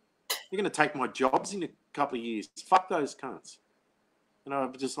 You're going to take my jobs in a couple of years. Fuck those cunts. And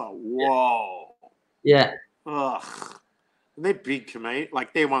I'm just like, whoa. Yeah. Ugh. And they're big comedians.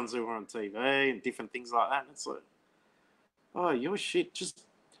 Like, they're ones who are on TV and different things like that. And it's like, oh, your shit. Just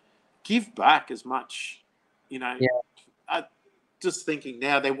give back as much, Yeah. Just thinking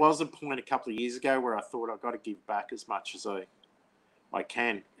now, there was a point a couple of years ago where I thought I've got to give back as much as I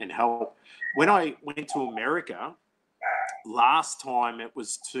can and help. When I went to America last time, it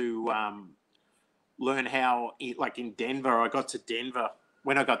was to learn how, like in Denver, I got to Denver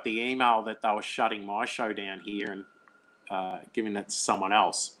when I got the email that they were shutting my show down here and giving it to someone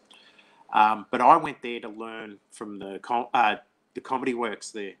else. But I went there to learn from the Comedy Works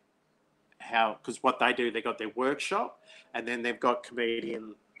there. Because what they do, they got their workshop, and then they've got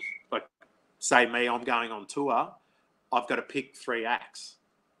comedian, like say me, I'm going on tour, I've got to pick 3 acts.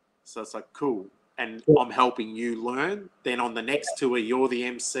 So it's like, cool. And I'm helping you learn. Then on the next tour, you're the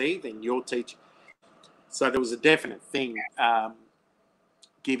MC, then you're teaching. So there was a definite thing,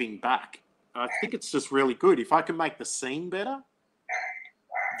 giving back. I think it's just really good. If I can make the scene better,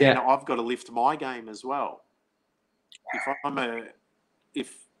 then I've got to lift my game as well.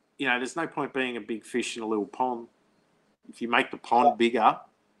 If there's no point being a big fish in a little pond. If you make the pond bigger,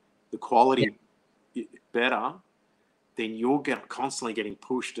 the quality better, then you're constantly getting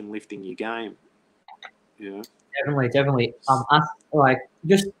pushed and lifting your game. Yeah, definitely.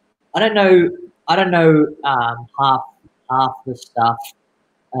 I don't know half the stuff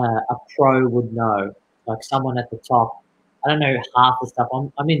a pro would know. Like someone at the top, I don't know half the stuff.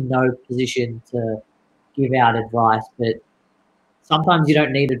 I'm in no position to give out advice, but sometimes you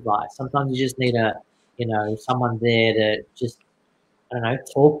don't need advice. Sometimes you just need someone there to just, I don't know,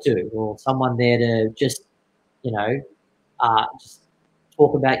 talk to, or someone there to just, just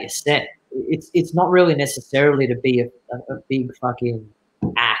talk about your set. It's not really necessarily to be a big fucking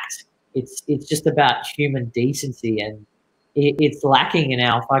act. It's just about human decency, and it's lacking in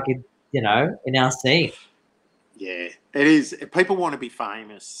our fucking, in our scene. Yeah, it is. People want to be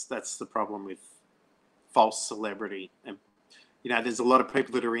famous. That's the problem with false celebrity. And there's a lot of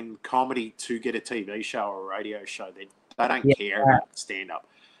people that are in comedy to get a TV show or a radio show. They don't care about stand-up.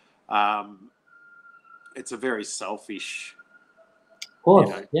 It's a very selfish. Of course,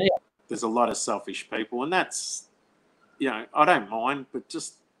 There's a lot of selfish people, and that's, I don't mind, but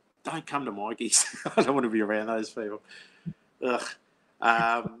just don't come to my gigs. I don't want to be around those people. Ugh.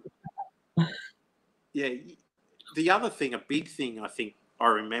 The other thing, a big thing I think I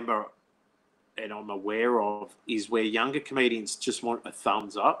remember and I'm aware of, is where younger comedians just want a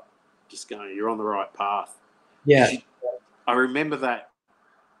thumbs up, just going, you're on the right path. Yeah. I remember that,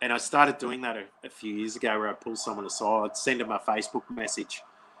 and I started doing that a few years ago, where I pull someone aside, I'd send them a Facebook message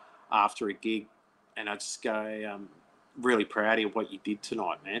after a gig, and I'd just go, I'm really proud of what you did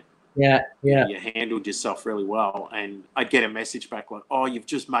tonight, man. Yeah. You handled yourself really well. And I'd get a message back like, oh, you've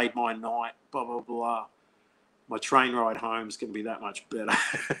just made my night, blah, blah, blah. My train ride home is going to be that much better.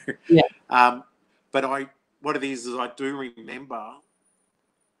 But what it is I do remember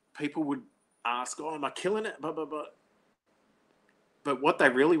people would ask, oh, am I killing it? Blah, blah, blah. But what they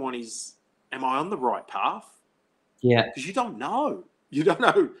really want is, am I on the right path? Yeah. Because you don't know. You don't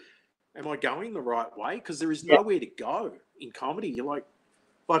know, am I going the right way? Because there is nowhere to go in comedy. You're like,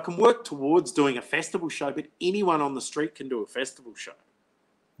 well, I can work towards doing a festival show, but anyone on the street can do a festival show.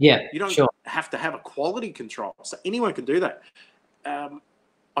 Yeah, you don't have to have a quality control, so anyone can do that.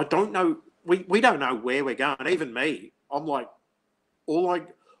 I don't know. We don't know where we're going. Even me, I'm like, all I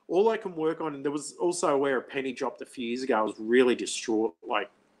can work on. And there was also where a penny dropped a few years ago. I was really distraught. Like,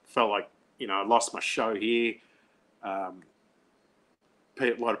 felt like I lost my show here. A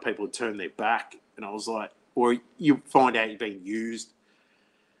lot of people had turned their back, and I was like, or you find out you're being used.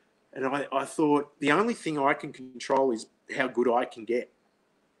 And I thought the only thing I can control is how good I can get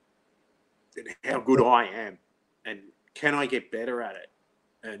and how good I am, and can I get better at it?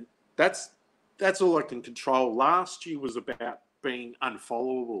 And that's all I can control. Last year was about being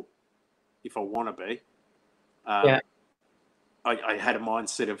unfollowable if I want to be. I had a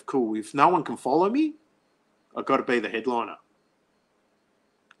mindset of, cool, if no one can follow me, I've got to be the headliner.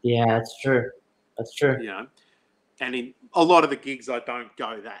 Yeah, that's true. That's true. And in a lot of the gigs, I don't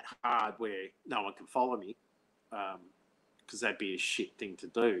go that hard where no one can follow me, because that'd be a shit thing to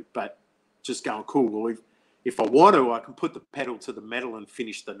do. But just going, cool, well, if I want to, I can put the pedal to the metal and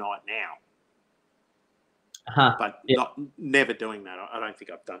finish the night now. But never doing that. I don't think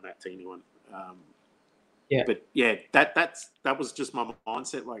I've done that to anyone. But yeah, that was just my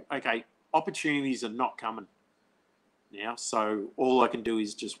mindset. Like, okay, opportunities are not coming now, so all I can do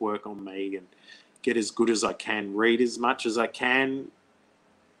is just work on me and get as good as I can, read as much as I can,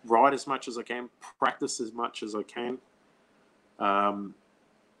 write as much as I can, practice as much as I can,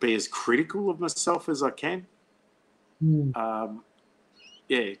 be as critical of myself as I can. Not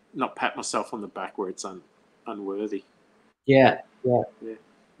pat myself on the back where it's unworthy. Yeah.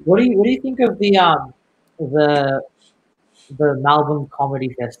 What do you think of the Melbourne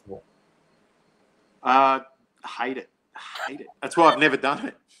Comedy Festival? Hate it. That's why I've never done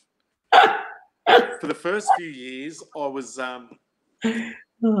it. For the first few years, I was like,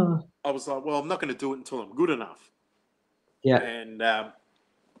 well, I'm not going to do it until I'm good enough. Yeah. And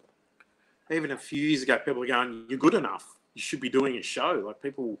even a few years ago, people were going, you're good enough. You should be doing a show. Like,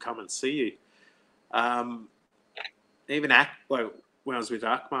 people will come and see you. Even when I was with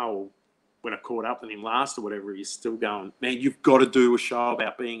Akmal, or when I caught up with him last or whatever, he's still going, man, you've got to do a show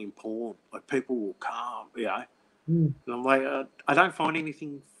about being in porn. Like, people will come, And I'm like, I don't find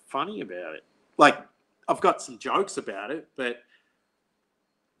anything funny about it. Like, I've got some jokes about it, but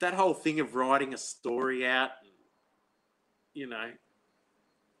that whole thing of writing a story out, you know,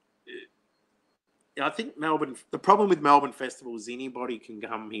 I think Melbourne, the problem with Melbourne Festival is anybody can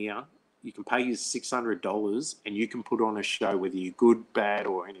come here. You can pay you $600 and you can put on a show, whether you're good, bad,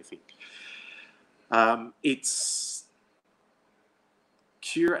 or anything. It's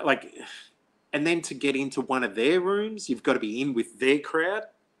like, and then to get into one of their rooms, you've got to be in with their crowd.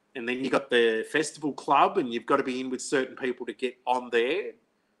 And then you've got the festival club and you've got to be in with certain people to get on there.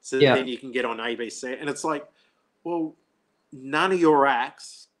 So then you can get on ABC. And it's like, well, none of your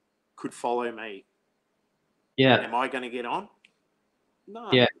acts could follow me. Yeah. Am I going to get on? No.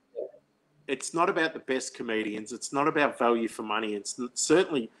 Yeah. It's not about the best comedians. It's not about value for money. It's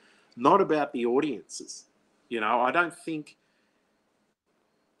certainly not about the audiences. You know, I don't think,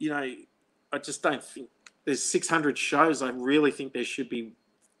 you know, I just don't think there's 600 shows. I really think there should be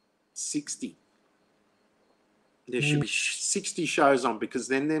 60. There should be 60 shows on, because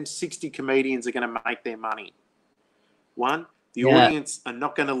then them 60 comedians are going to make their money. One, the audience are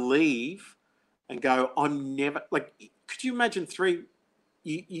not going to leave and go, I'm never, like, could you imagine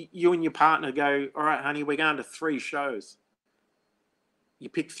you and your partner go, all right, honey, we're going to 3 shows. You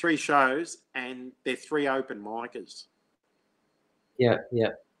pick 3 shows and they're 3 open micers. Yeah.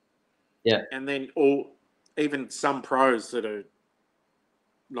 And then even some pros that are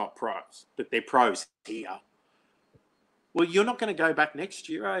not pros, but they're pros here. Well, you're not going to go back next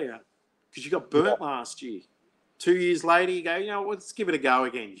year, are you? Because you got burnt last year. 2 years later, you go, you know, let's give it a go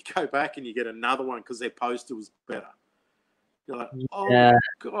again. You go back and you get another one because their poster was better. You're like, oh, my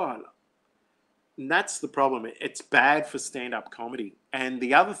God. And that's the problem. It's bad for stand-up comedy. And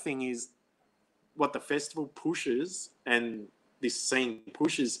the other thing is, what the festival pushes and this scene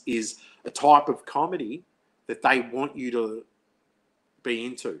pushes is a type of comedy that they want you to be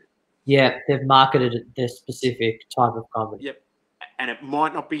into. Yeah, they've marketed this specific type of comedy. Yep. And it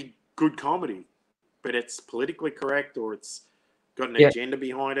might not be good comedy, but it's politically correct, or it's got an agenda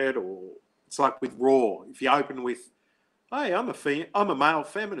behind it, or it's like with Raw. If you open with, hey, I'm a male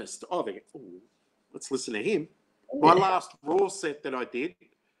feminist, I think, let's listen to him. My last Raw set that I did,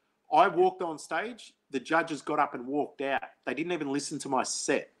 I walked on stage, the judges got up and walked out. They didn't even listen to my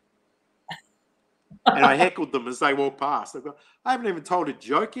set. And I heckled them as they walked past. They've got, I haven't even told a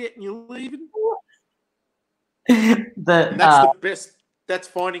joke yet and you're leaving? That's the best. That's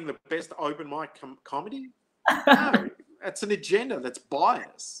finding the best open mic comedy? No, that's an agenda. That's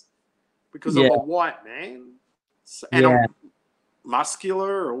bias. Because I'm a white man and I'm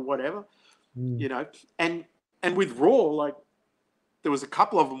muscular or whatever, you know. And with Raw, like, there was a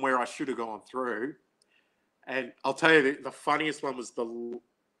couple of them where I should have gone through. And I'll tell you, the funniest one was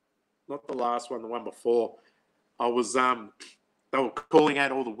not the last one, the one before. I was, they were calling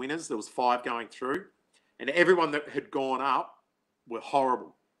out all the winners. There was 5 going through. And everyone that had gone up were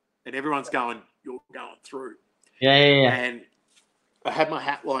horrible. And everyone's going, you're going through. Yeah. And I had my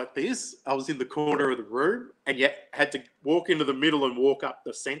hat like this. I was in the corner of the room and yet had to walk into the middle and walk up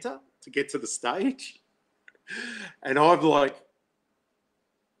the center to get to the stage. And I'm like,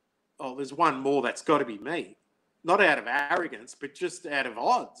 oh, there's one more, that's got to be me. Not out of arrogance, but just out of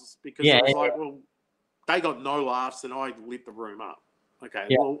odds. Because I was like, well, they got no laughs and I lit the room up. Okay,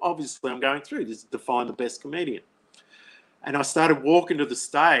 well, obviously I'm going through. This is to find the best comedian. And I started walking to the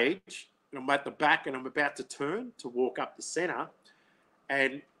stage, and I'm at the back, and I'm about to turn to walk up the center,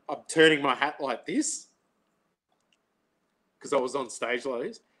 and I'm turning my hat like this because I was on stage like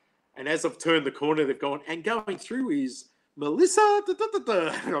this. And as I've turned the corner, they've gone, and going through is Melissa,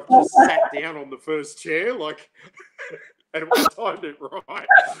 and I've just sat down on the first chair, like, and it was timed it right,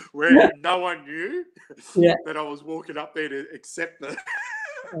 where no one knew that I was walking up there to accept the.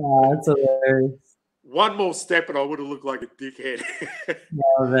 Oh, that's hilarious. One more step and I would have looked like a dickhead.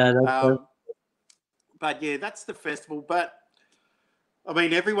 Oh, man, but yeah, that's the festival. But I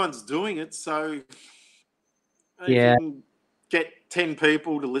mean, everyone's doing it, so if you can get 10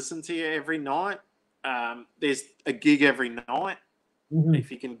 people to listen to you every night. There's a gig every night. Mm-hmm.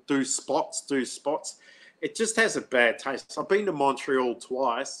 If you can do spots, do spots. It just has a bad taste. I've been to Montreal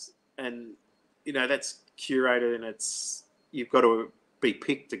twice, and you know that's curated, and you've got to be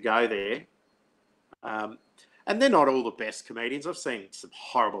picked to go there. And they're not all the best comedians. I've seen some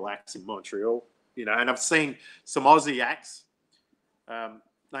horrible acts in Montreal, you know, and I've seen some Aussie acts,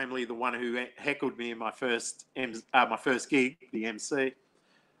 namely the one who heckled me in my first gig, the MC,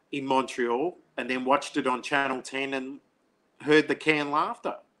 in Montreal, and then watched it on Channel 10 and heard the canned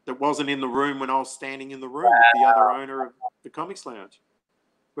laughter that wasn't in the room when I was standing in the room with the other owner of the Comics Lounge.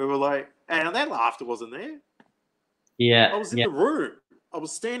 We were like, and that laughter wasn't there. Yeah. I was in the room. I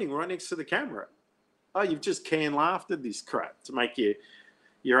was standing right next to the camera. Oh, you've just canned laughed at this crap to make you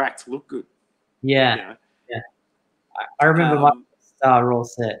your acts look good. Yeah, You know? yeah. I remember my Raw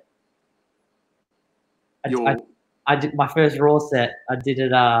set. I did my first Raw set. I did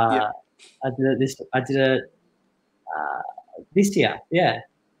it. I did it this. I did it this year. Yeah,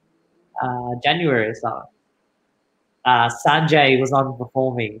 January or so. Sanjay was on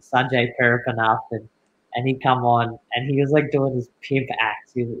performing. Sanjay Parapanathan, and he come on and he was like doing his pimp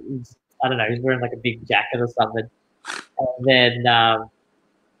act. He was, I don't know. He was wearing like a big jacket or something. And then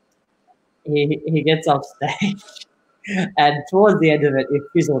he gets off stage, and towards the end of it, it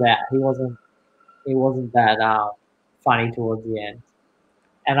fizzled out. He wasn't that funny towards the end.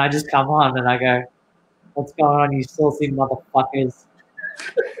 And I just come on and I go, "What's going on, you saucy motherfuckers?"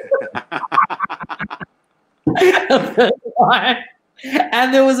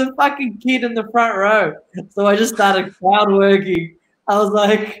 And there was a fucking kid in the front row, so I just started crowd working. I was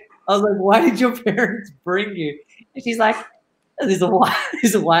like, "Why did your parents bring you?" And she's like, "There's a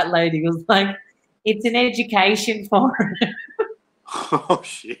white lady." Was like, "It's an education for him." Oh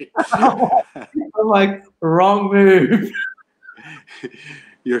shit! I'm like, wrong move.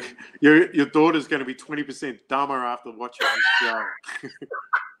 Your daughter's going to be 20% dumber after watching this show.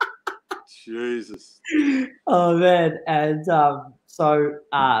 Jesus. Oh man, and so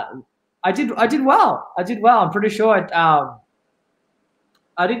I did well. I did well. I'm pretty sure.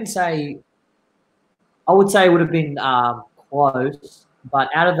 I didn't say. I would say it would have been close, but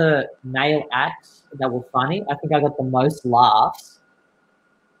out of the male acts that were funny, I think I got the most laughs.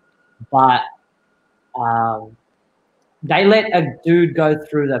 But they let a dude go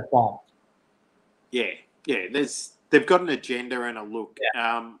through that bomb. Yeah. They've got an agenda and a look.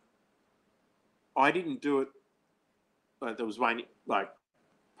 Yeah. I didn't do it. There was one, like,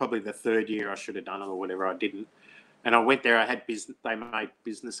 probably the third year I should have done it or whatever. I didn't. And I went there. I had business. They made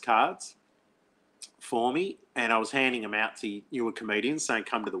business cards for me, and I was handing them out to newer comedians, saying,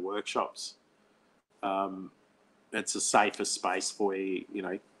 "Come to the workshops. It's a safer space for you. You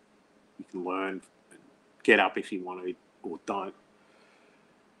know, you can learn, get up if you want to or don't."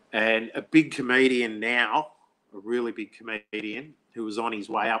 And a big comedian now, a really big comedian who was on his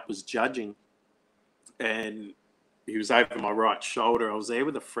way up, was judging, and he was over my right shoulder. I was there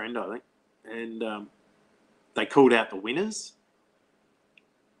with a friend, I think, and they called out the winners.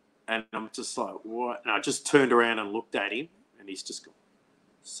 And I'm just like, what? And I just turned around and looked at him, and he's just gone,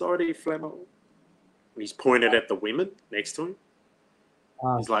 "Sorry, Flemo." And he's pointed at the women next to him.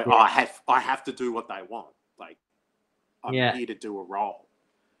 Oh, he's like, yeah. I have to do what they want. Like, I'm here to do a role.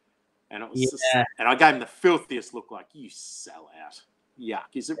 And it was just, and I gave him the filthiest look, like, "You sell out.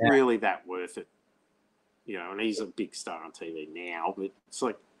 Yuck. Is it really that worth it?" You know, and he's a big star on TV now, but it's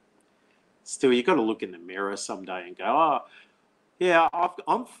like, still, you got to look in the mirror someday and go, "Oh, yeah,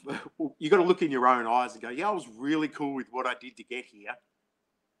 I'm." You got to look in your own eyes and go, "Yeah, I was really cool with what I did to get here."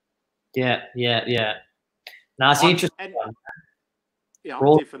 Yeah. No, it's interesting. And, yeah,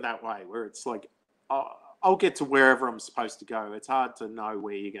 I'm different that way, where it's like, I'll get to wherever I'm supposed to go. It's hard to know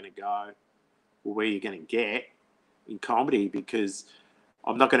where you're going to go or where you're going to get in comedy, because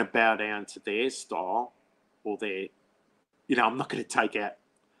I'm not going to bow down to their style or their, you know, I'm not going to take out,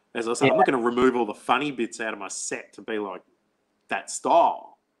 as I say, I'm not going to remove all the funny bits out of my set to be like that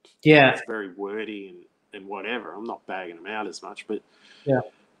style. Yeah. It's very wordy and whatever. I'm not bagging them out as much, but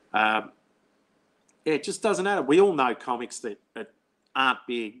it just doesn't matter. We all know comics that aren't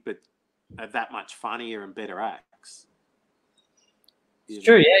big but are that much funnier and better acts. It's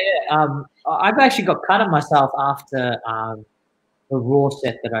true, yeah. I've actually got cut of myself after the Raw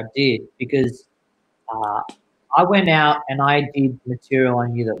set that I did, because I went out and I did material I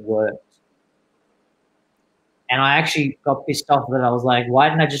knew that worked. And I actually got pissed off that I was like, why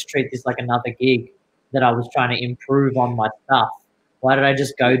didn't I just treat this like another gig that I was trying to improve on my stuff? Why did I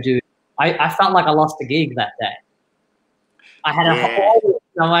just go do? I felt like I lost a gig that day. I had a whole.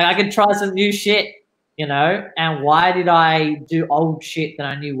 I'm like, I could try some new shit, you know. And why did I do old shit that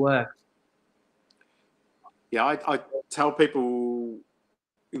I knew worked? Yeah, I tell people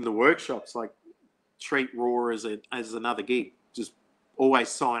in the workshops, like, treat Raw as another gig. Just always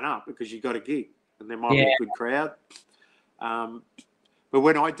sign up because you got a gig, and there might be a good crowd. But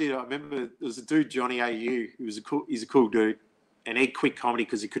when I did, I remember there was a dude, Johnny AU, he's a cool dude, and he quit comedy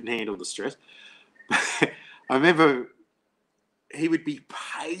because he couldn't handle the stress. I remember he would be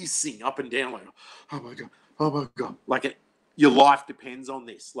pacing up and down like, oh my God. Like, your life depends on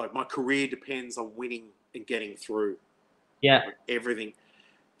this. Like, my career depends on winning and getting through. Yeah. Like, everything.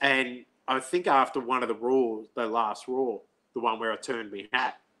 And I think after one of the last Raw, the one where I turned my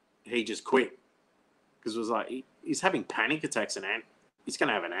hat, he just quit. Because it was like, he's having panic attacks and he's going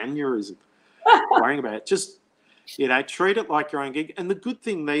to have an aneurysm. Worrying about it. Just You know, treat it like your own gig. And the good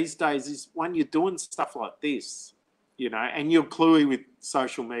thing these days is when you're doing stuff like this, you know, and you're cluey with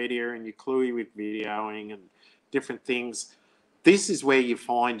social media and you're cluey with videoing and different things, this is where you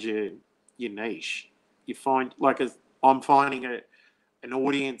find your niche. You find, like, I'm finding an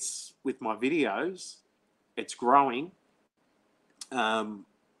audience with my videos. It's growing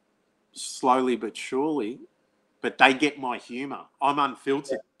slowly but surely, but they get my humor. I'm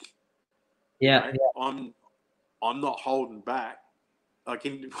unfiltered. Yeah, you know? I'm not holding back. Like,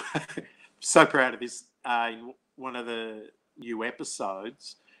 so proud of this. In one of the new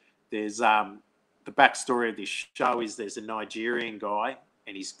episodes, there's the backstory of this show is there's a Nigerian guy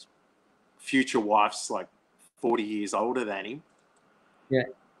and his future wife's like 40 years older than him. Yeah.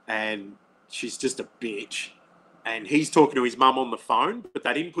 And she's just a bitch. And he's talking to his mum on the phone, but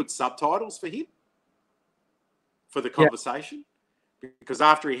they didn't put subtitles for him for the conversation. Because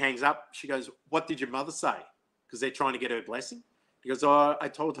after he hangs up, she goes, "What did your mother say?" Because they're trying to get her blessing. He goes, "Oh, I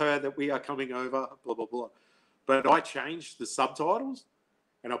told her that we are coming over, blah, blah, blah." But I changed the subtitles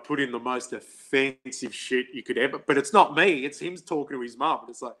and I put in the most offensive shit you could ever. But it's not me. It's him talking to his mum.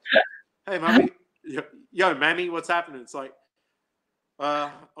 It's like, "Hey, mummy, yo, mammy, what's happening?" It's like,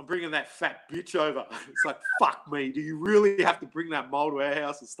 "I'm bringing that fat bitch over." It's like, fuck me. Do you really have to bring that mole to our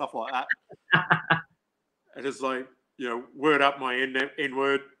house and stuff like that? And it's like, you know, word up my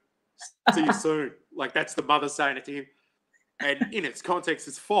N-word. See you soon. Like, that's the mother saying it to him. And in its context,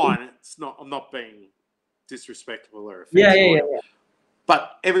 it's fine. It's not. I'm not being disrespectful or offensive. Yeah.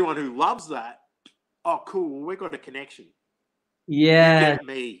 But everyone who loves that, oh, cool. We've got a connection. Yeah.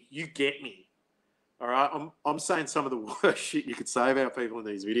 You get me. All right. I'm saying some of the worst shit you could say about people in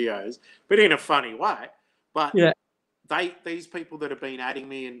these videos, but in a funny way. But these people that have been adding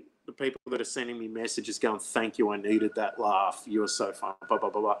me and the people that are sending me messages going, "Thank you, I needed that laugh. You were so fun." Blah blah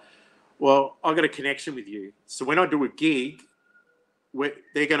blah blah. Well, I've got a connection with you. So when I do a gig,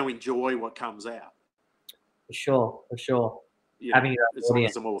 they're going to enjoy what comes out. For sure. Yeah, having as long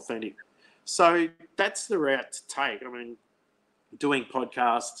as I'm authentic. So that's the route to take. I mean, doing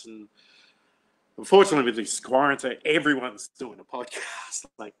podcasts, and unfortunately with this quarantine, everyone's doing a podcast.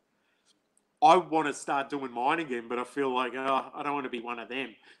 Like, I want to start doing mine again, but I feel like, I don't want to be one of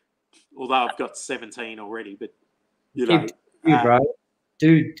them. Although I've got 17 already, but you know, bro.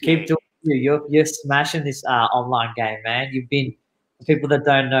 Dude, keep doing you. You're smashing this online game, man. You've been, for people that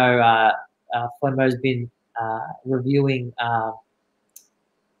don't know, Flemo's been reviewing.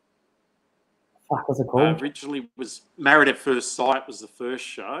 What's it called? Originally was Married at First Sight was the first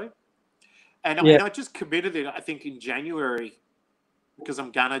show, and I just committed it. I think in January because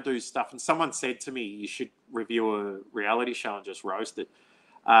I'm gonna do stuff. And someone said to me, "You should review a reality show and just roast it."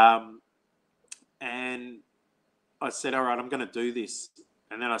 And I said, "All right, I'm going to do this."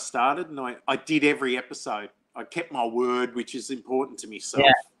 And then I started, and I did every episode. I kept my word, which is important to myself,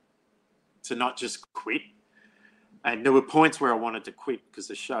 to not just quit. And there were points where I wanted to quit because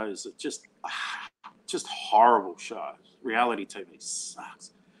the shows are just horrible shows. Reality TV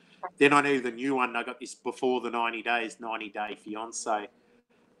sucks. Then I knew the new one. I got this before the 90 days, 90 Day Fiance.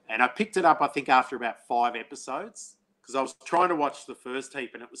 And I picked it up, I think, after about 5 episodes because I was trying to watch the first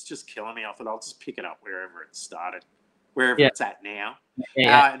heap and it was just killing me. I thought I'll just pick it up wherever it started, wherever it's at now.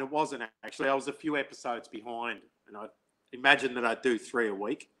 And it wasn't actually. I was a few episodes behind, and I imagined that I'd do 3 a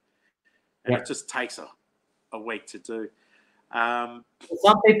week. And it just takes a week to do. Some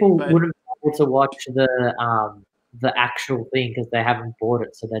people wouldn't be able to watch the actual thing because they haven't bought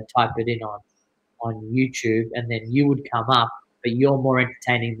it, so they'd type it in on YouTube, and then you would come up, but you're more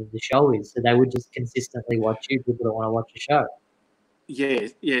entertaining than the show is, so they would just consistently watch you. People don't want to watch the show.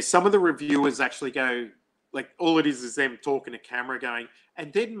 Yeah. Some of the reviewers actually go, like, all it is them talking to camera going,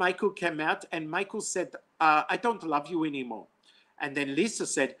 and then Michael came out and Michael said, "I don't love you anymore." And then Lisa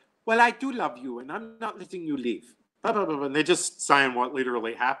said, "Well, I do love you and I'm not letting you live." Blah, blah, blah. And they're just saying what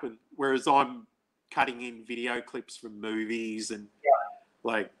literally happened. Whereas I'm cutting in video clips from movies and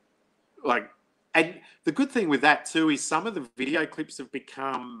like, and the good thing with that too is some of the video clips have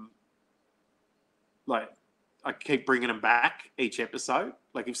become like, I keep bringing them back each episode.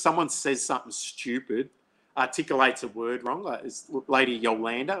 Like if someone says something stupid, articulates a word wrong, like this lady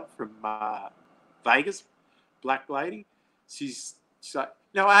Yolanda from Vegas, black lady, she's like,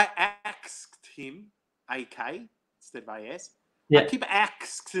 "No, I asked him, AK instead of AS. I keep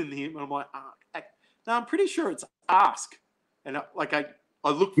asking him." And I'm like, "No, I'm pretty sure it's ask." And I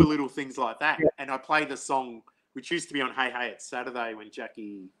look for little things like that. And I play the song, which used to be on Hey Hey It's Saturday when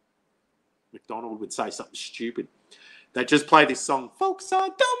Jackie McDonald would say something stupid. They just play this song, "Folks are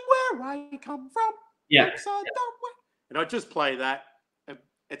dumb where I come from." Folks are dumb where. And I just play that.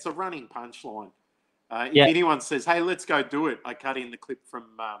 It's a running punchline. If anyone says, "Hey, let's go do it," I cut in the clip from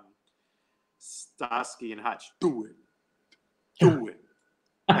Starsky and Hutch. Do it.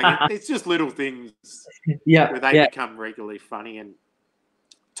 It's just little things where they become regularly funny, and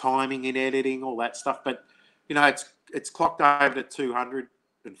timing and editing, all that stuff. But it's clocked over to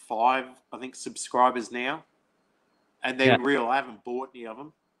 205, I think, subscribers now, and they're real. I haven't bought any of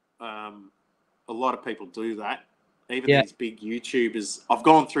them. A lot of people do that. Even these big YouTubers, I've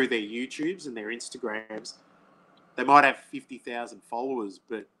gone through their YouTubes and their Instagrams. They might have 50,000 followers,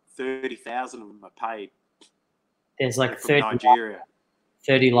 but 30,000 of them are paid. There's like from Nigeria.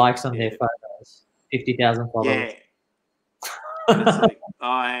 30 likes on their photos, 50,000 followers. Yeah. It's like,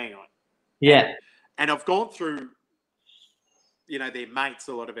 oh, hang on. Yeah. And I've gone through, their mates,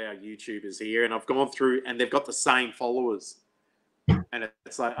 a lot of our YouTubers here, and I've gone through, and they've got the same followers. And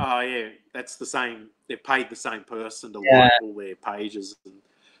it's like, oh, yeah, that's the same. They've paid the same person to like all their pages and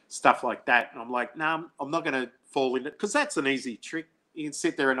stuff like that. And I'm like, no, I'm not going to fall into it, because that's an easy trick. You can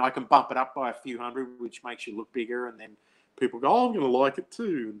sit there and I can bump it up by a few hundred, which makes you look bigger. And then people go, oh, I'm going to like it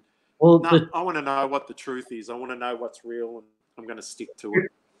too. And I want to know what the truth is. I want to know what's real, and I'm going to stick to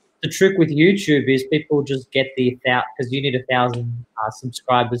it. The trick with YouTube is people just get because you need 1,000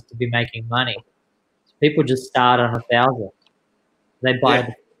 subscribers to be making money. So people just start on 1,000. They buy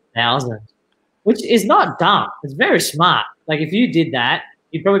 1,000, which is not dumb. It's very smart. Like if you did that,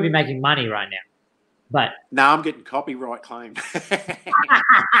 you'd probably be making money right now. But no, I'm getting copyright claimed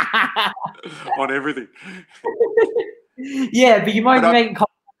on everything. Yeah, but you might be making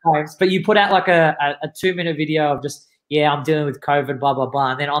copyright claims, but you put out like a 2-minute video of just, I'm dealing with COVID, blah, blah,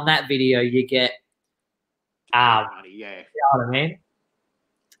 blah. And then on that video, you get money, You know what I mean?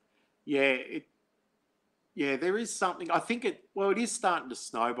 Yeah, there is something. I think it is starting to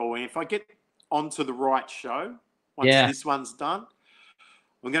snowball. And if I get onto the right show, once this one's done,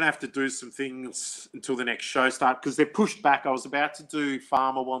 I'm going to have to do some things until the next show starts, because they're pushed back. I was about to do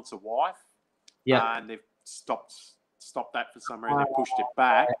Farmer Wants a Wife. And they've stopped that for some reason. They pushed it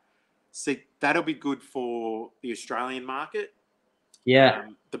back. See, that'll be good for the Australian market. Yeah.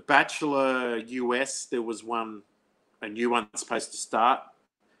 The Bachelor US, there was a new one supposed to start.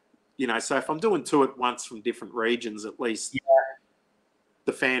 So if I'm doing two at once from different regions, at least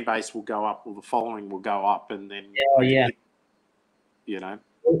the fan base will go up, or the following will go up, and then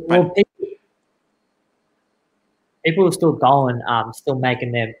Well, people are still going, still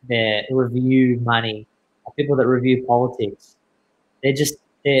making their review money. People that review politics,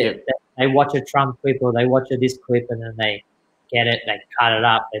 they watch a Trump clip, or they watch this clip, and then they get it, they cut it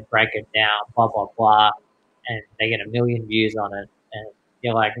up, they break it down, blah blah blah, and they get 1 million views on it. And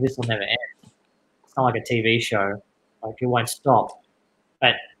you're like, this will never end. It's not like a TV show. Like, it won't stop.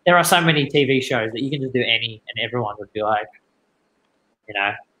 But there are so many TV shows that you can just do any, and everyone would be like,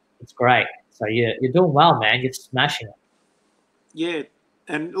 it's great. So you're doing well, man. You're smashing it. Yeah,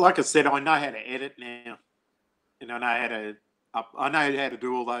 and like I said, I know how to edit now, and I know how to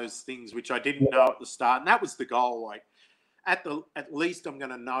do all those things, which I didn't know at the start. And that was the goal. Like, at least I'm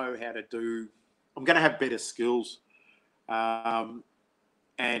going to know how to do. I'm going to have better skills.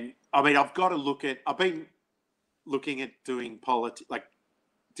 And I mean, I've been looking at doing like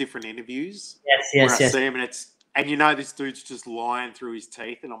different interviews. Yes. I see him, and this dude's just lying through his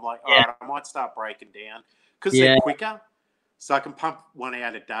teeth, and I'm like, all right, I might start breaking down, because they're quicker, so I can pump one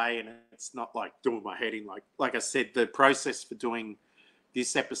out a day, and it's not like doing my head in. Like I said, the process for doing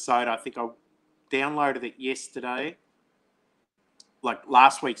this episode, I think I downloaded it yesterday. Like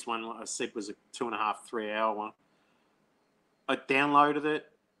last week's one, like I said, was a 2.5, 3 hour one. I downloaded it,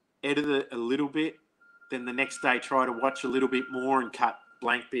 edited it a little bit, then the next day try to watch a little bit more and cut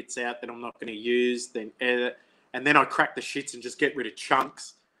blank bits out that I'm not going to use, then edit, and then I crack the shits and just get rid of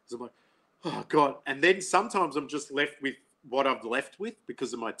chunks. So I'm like, oh God. And then sometimes I'm just left with what I've left with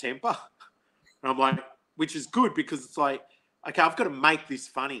because of my temper. And I'm like, which is good, because it's like, okay, I've got to make this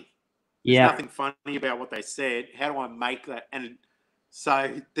funny. There's nothing funny about what they said. How do I make that? And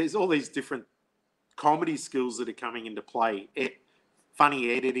so there's all these different comedy skills that are coming into play.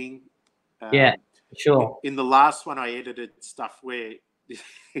 Funny editing. Sure. In the last one, I edited stuff where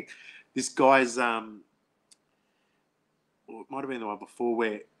this guy's, it might have been the one before,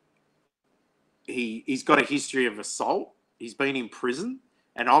 where he's got a history of assault. He's been in prison,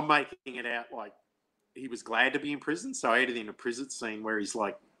 and I'm making it out like he was glad to be in prison. So I edited in a prison scene where he's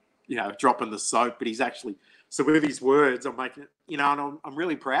like, dropping the soap, but he's actually, so with his words, I'm making it, and I'm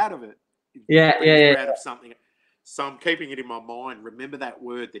really proud of it. Proud of something. So I'm keeping it in my mind. Remember that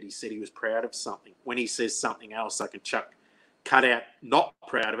word that he said he was proud of something. When he says something else, I can cut out not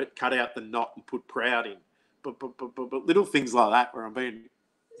proud of it, cut out the not and put proud in. But little things like that where I'm being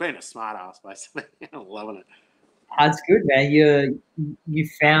being a smart ass, basically. I'm loving it. That's good, man. You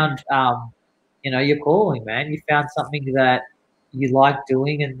found your calling, man. You found something that you like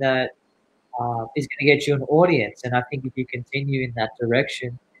doing and that is going to get you an audience. And I think if you continue in that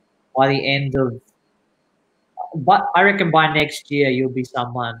direction, by the end of, but I reckon by next year you'll be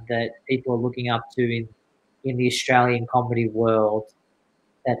someone that people are looking up to in the Australian comedy world,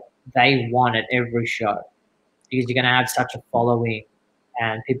 that they want at every show, because you're going to have such a following,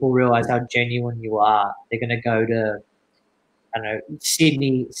 and people realize how genuine you are. They're going to go to, I don't know,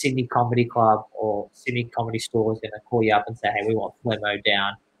 Sydney Comedy Club or Sydney Comedy Store is going to call you up and say, hey, we want Flemo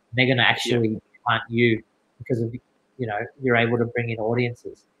down. And they're going to actually hunt you because of, you're able to bring in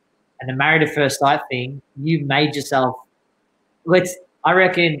audiences. And the Married at First Sight thing, you made yourself, I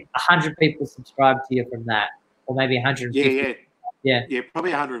reckon 100 people subscribe to you from that, or maybe 150. Yeah,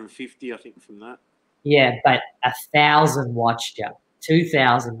 probably 150, I think, from that. Yeah, but 1,000 watched you,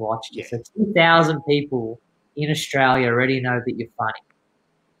 2,000 watched you. So 2,000 people in Australia already know that you're funny.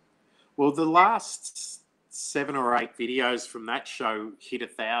 Well, the last 7 or 8 videos from that show hit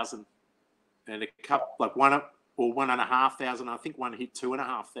 1,000, and a couple, like 1,500. I think one hit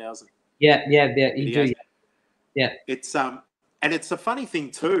 2,500. Yeah, you do. Yeah, it's and it's a funny thing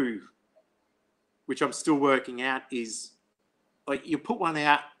too, which I'm still working out, is like you put one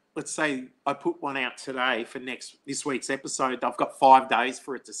out. Let's say I put one out today for this week's episode. I've got 5 days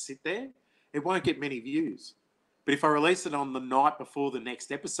for it to sit there. It won't get many views. But if I release it on the night before the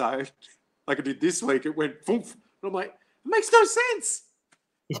next episode, like I did this week, it went foof. And I'm like, it makes no sense.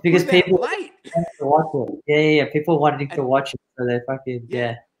 It's because people want to watch it. Yeah. People wanted to watch it, so they're fucking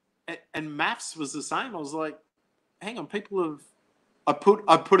And Maths was the same. I was like, hang on, people have. I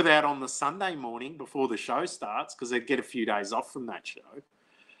put it out on the Sunday morning before the show starts because they'd get a few days off from that show.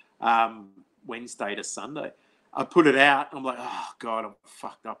 Wednesday to Sunday. I put it out. I'm like, oh God, I'm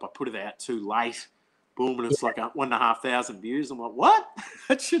fucked up. I put it out too late. Boom, and it's like 1,500 views. I'm like, what?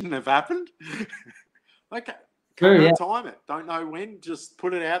 That shouldn't have happened. Like, can't time it. Don't know when. Just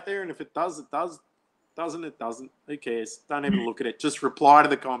put it out there, and if it does, it does. Doesn't, it doesn't. Who cares? Don't even look at it. Just reply to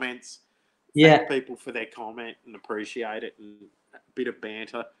the comments. Thank people for their comment and appreciate it, and a bit of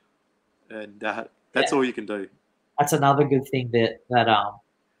banter, and that's all you can do. That's another good thing that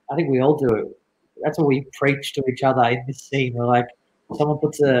I think we all do it. That's what we preach to each other in this scene. We're like, someone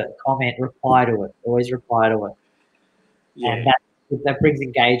puts a comment, reply to it. Always reply to it. Yeah. And that brings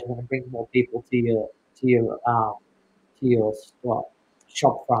engagement and brings more people to your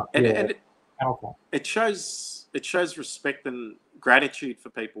shop front. And it shows respect and gratitude for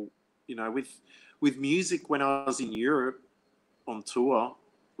people. You know, with music, when I was in Europe on tour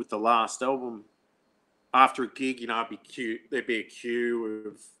with the last album, after a gig, there'd be a queue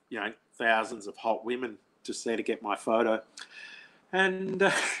of, thousands of hot women just there to get my photo. And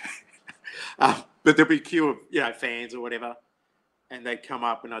but there'd be a queue of, fans or whatever. And they'd come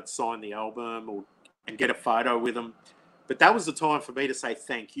up and I'd sign the album and get a photo with them. But that was the time for me to say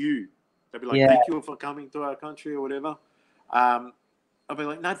thank you. They'd be like, thank you for coming to our country or whatever. I'd be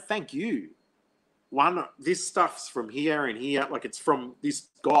like, no, thank you. This stuff's from here and here. Like, it's from this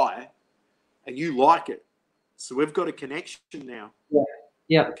guy and you like it. So we've got a connection now.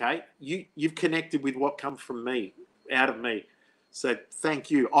 Yeah. Okay. You've connected with what comes from me, out of me. So thank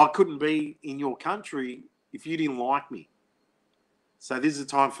you. I couldn't be in your country if you didn't like me. So this is a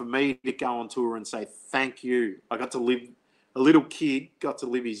time for me to go on tour and say thank you. I got to live. A little kid got to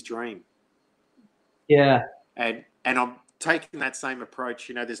live his dream. Yeah. And I'm taking that same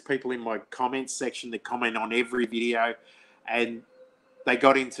approach. There's people in my comments section that comment on every video, and they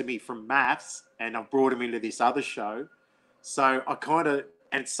got into me from Maths, and I've brought them into this other show. So I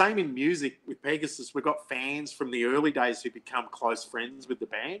and same in music with Pegasus, we've got fans from the early days who become close friends with the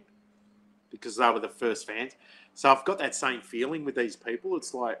band because they were the first fans. So I've got that same feeling with these people.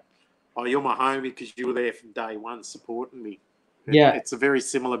 It's like, oh, you're my homie because you were there from day one supporting me. It's a very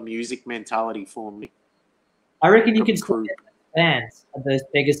similar music mentality for me. I reckon you can still get fans, those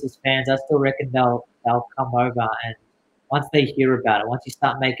Pegasus fans. I still reckon they'll come over, and once they hear about it, once you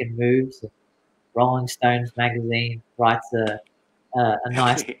start making moves, Rolling Stones magazine writes a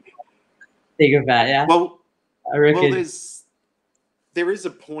nice thing about it. Yeah? Well, I reckon. Well, there is a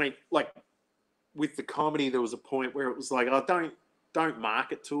point, like with the comedy, there was a point where it was like, oh, don't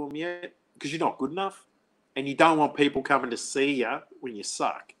market to them yet because you're not good enough, and you don't want people coming to see you when you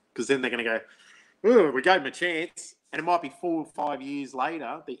suck, because then they're going to go, oh, we gave them a chance, and it might be 4 or 5 years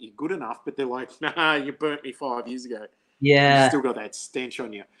later that you're good enough, but they're like, nah, you burnt me 5 years ago. Yeah. You still got that stench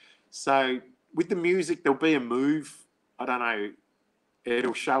on you. So with the music, there'll be a move. I don't know.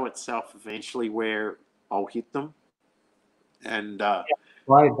 It'll show itself eventually where I'll hit them. And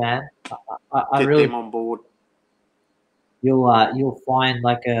Right, man. I Get really them on board. you'll find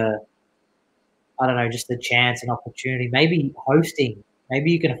like I don't know, just a chance, an opportunity. Maybe hosting.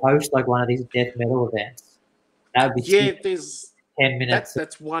 Maybe you can host like one of these death metal events. That would be Yeah, sick. there's 10 minutes.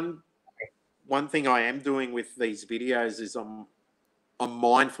 that's one thing I am doing with these videos is I'm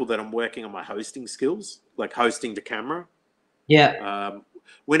mindful that I'm working on my hosting skills, like hosting the camera. Yeah.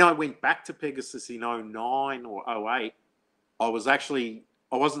 When I went back to Pegasus in 09 or 08, I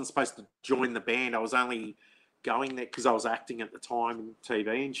wasn't supposed to join the band. I was only going there because I was acting at the time in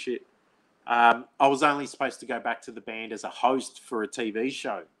TV and shit. I was only supposed to go back to the band as a host for a TV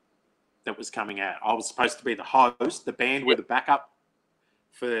show that was coming out. I was supposed to be the host. The band were the backup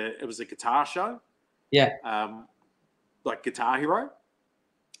it was a guitar show. Yeah. Like Guitar Hero,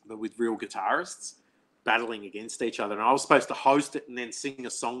 but with real guitarists battling against each other. And I was supposed to host it and then sing a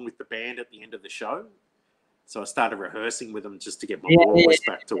song with the band at the end of the show. So I started rehearsing with them just to get my voice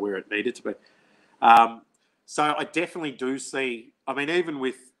back to where it needed to be. So I definitely do see, I mean, even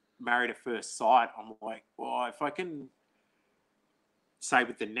with Married at First Sight, I'm like, well, if I can say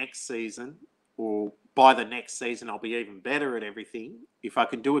with the next season or by the next season, I'll be even better at everything. If I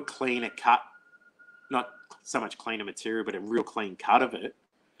can do a cleaner cut, not so much cleaner material, but a real clean cut of it,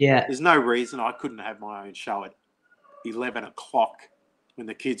 there's no reason I couldn't have my own show at 11 o'clock when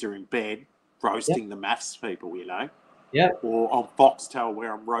the kids are in bed roasting the maths people, you know? Or on Foxtel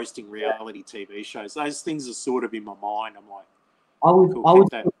where I'm roasting reality TV shows. Those things are sort of in my mind. I'm like, I would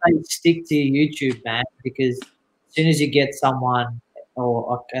say stick to your YouTube, man, because as soon as you get someone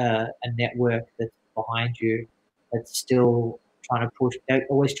or a network that's behind you that's still trying to push, they're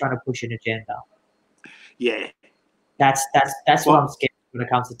always trying to push an agenda. Yeah. That's what I'm scared when it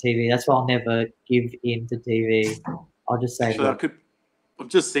comes to TV. That's why I'll never give in to TV. I'll just say, actually, I'm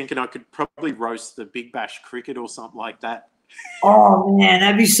just thinking I could probably roast the Big Bash cricket or something like that. Oh man,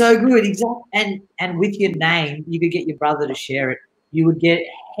 that'd be so good. Exactly. And with your name, you could get your brother to share it. You would get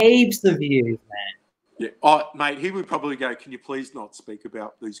heaps of views, man. Yeah. Oh, mate, he would probably go, can you please not speak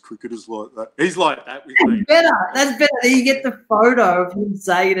about these cricketers like that? He's like that with me. That's better. You get the photo of him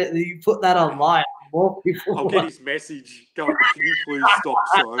saying it, and you put that online. More people. I'll get his message going, can you please stop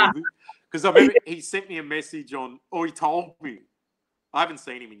saying it? Because I remember he sent me a message or he told me. I haven't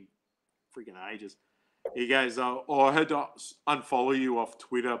seen him in freaking ages. He goes, I had to unfollow you off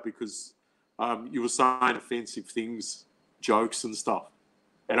Twitter because you were saying offensive things, jokes and stuff.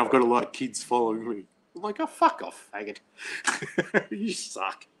 And I've got a lot of kids following me. I'm like, oh, fuck off, faggot. You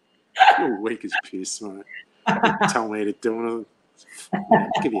suck. You're weak as piss, mate. Tell me to do it.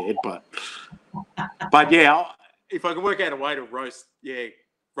 Give you a headbutt. But yeah, if I can work out a way to roast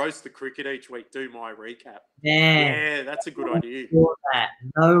the cricket each week, do my recap. Yeah, that's a good idea.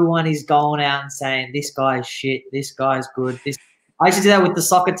 No one is going out and saying this guy's shit, this guy's good. I used to do that with the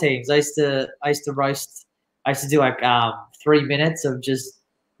soccer teams. I used to roast. I used to do like 3 minutes of just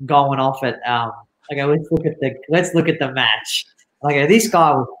going off at. Okay, let's look at the match. Like this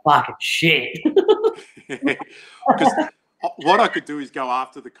guy was fucking shit. Because what I could do is go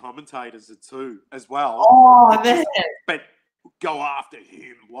after the commentators too, as well. Oh man! But go after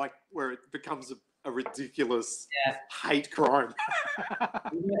him, like where it becomes a ridiculous hate crime.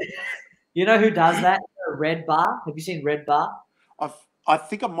 You know who does that? Red Bar. Have you seen Red Bar? I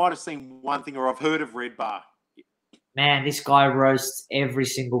think I might have seen one thing, or I've heard of Red Bar. Man, this guy roasts every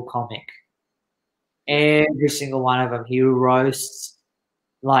single comic. Every single one of them. He roasts,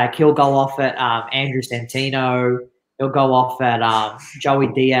 like he'll go off at Andrew Santino. He'll go off at Joey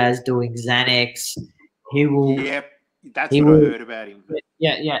Diaz doing Xanax. He will. Yep, that's what I heard about him.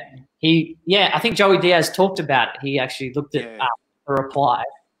 Yeah. I think Joey Diaz talked about it. He actually looked at a reply,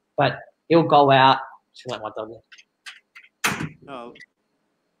 but he'll go out. Should let my dog in. Oh.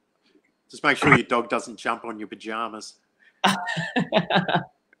 Just make sure your dog doesn't jump on your pajamas.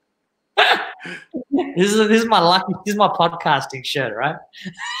 This is my podcasting shirt, right?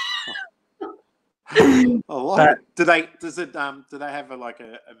 Oh, it. Do they have a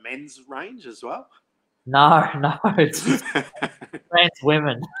men's range as well? No, it's trans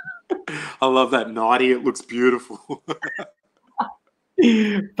women. I love that nightie. It looks beautiful.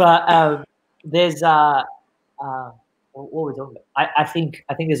 But there's what were we talking about? I think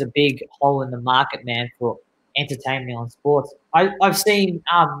there's a big hole in the market, man, for entertainment on sports. I've seen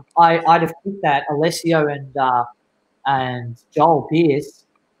I'd have picked that Alessio and Joel Pierce.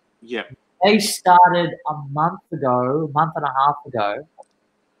 Yeah. They started a month and a half ago,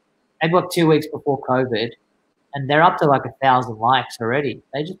 maybe like 2 weeks before COVID, and they're up to like 1,000 likes already.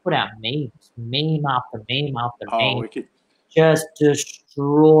 They just put out memes, meme after meme after meme, wicked. Just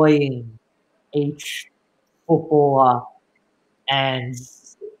destroying each footballer and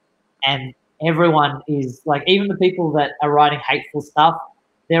everyone is like, even the people that are writing hateful stuff,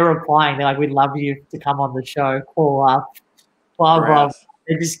 they're replying. They're like, "We'd love you to come on the show, call up, blah blah."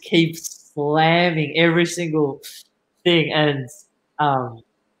 They just keep slamming every single thing, and I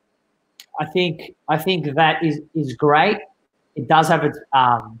think that is great. It does have its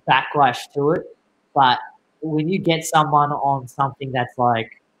backlash to it, but when you get someone on something that's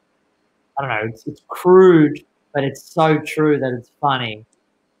like, I don't know, it's crude, but it's so true that it's funny.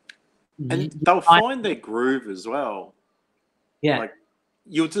 And they'll find their groove as well. Yeah. Like,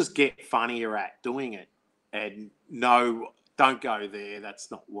 you'll just get funnier at doing it. And no, don't go there.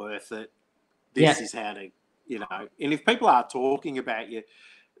 That's not worth it. This is how to, you know. And if people are talking about you,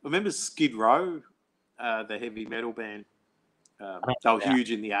 remember Skid Row, the heavy metal band? They were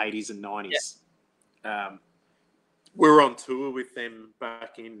huge in the 80s and 90s. Yeah. We were on tour with them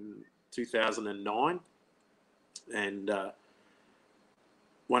back in 2009. And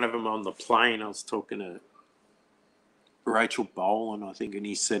one of them on the plane, I was talking to Rachel Bolan, I think, and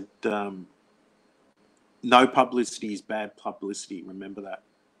he said, no publicity is bad publicity. Remember that?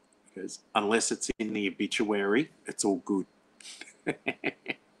 Because unless it's in the obituary, it's all good.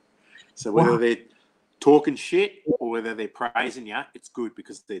 So whether they're talking shit or whether they're praising you, it's good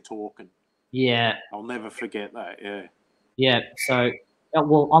because they're talking. Yeah. I'll never forget that. Yeah. Yeah. So,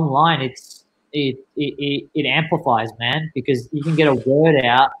 well, online, it amplifies, man, because you can get a word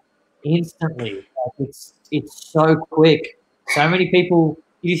out instantly. Like, it's so quick. So many people.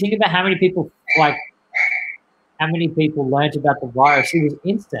 If you think about how many people learned about the virus, it was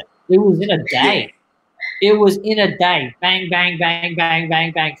instant. It was in a day. It was in a day. Bang, bang, bang, bang,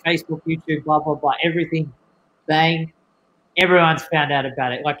 bang, bang. Facebook, YouTube, blah, blah, blah. Everything, bang. Everyone's found out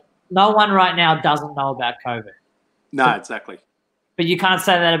about it. Like, no one right now doesn't know about COVID. No, exactly. But you can't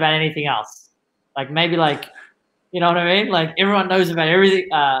say that about anything else. Like, maybe, like, you know what I mean? Like, everyone knows about everything,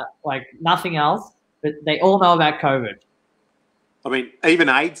 like nothing else, but they all know about COVID. I mean, even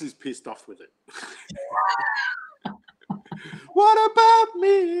AIDS is pissed off with it. What about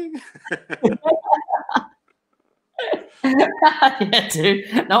me? Yeah,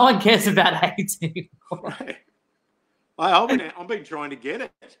 dude. No one cares about AIDS anymore. Right. I've been trying to get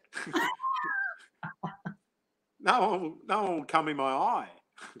it. No one will come in my eye.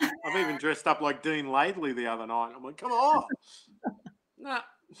 I've even dressed up like Dean Laidley the other night. I'm like, come on. Nah.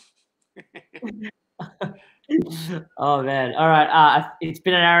 Oh, man. All right. It's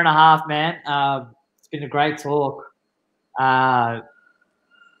been an hour and a half, man. It's been a great talk.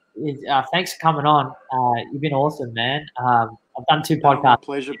 Thanks for coming on. You've been awesome, man. I've done 2 podcasts. My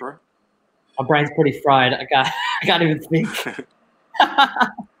pleasure, bro. My brain's pretty fried. I can't even think.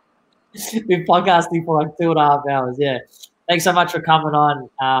 We've podcasting for like 2.5 hours. Yeah. Thanks so much for coming on,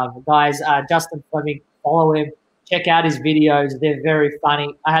 guys. Justin Fleming, follow him. Check out his videos. They're very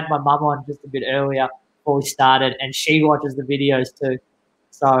funny. I had my mum on just a bit earlier before we started, and she watches the videos too.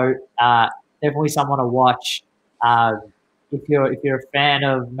 So definitely someone to watch. If you're a fan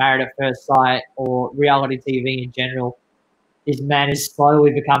of Married at First Sight or reality TV in general, this man is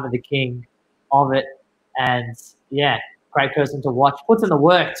slowly becoming the king of it. And yeah, great person to watch. Puts in the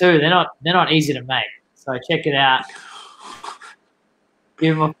work too. They're not easy to make. So check it out.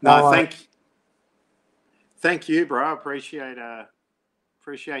 Give him a follow. No, thank you, bro. I appreciate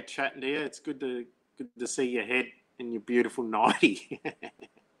chatting to you. It's good to see your head and your beautiful 90.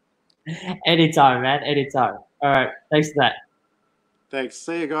 Anytime, man. Anytime. All right. Thanks for that. Thanks.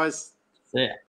 See you guys. See ya.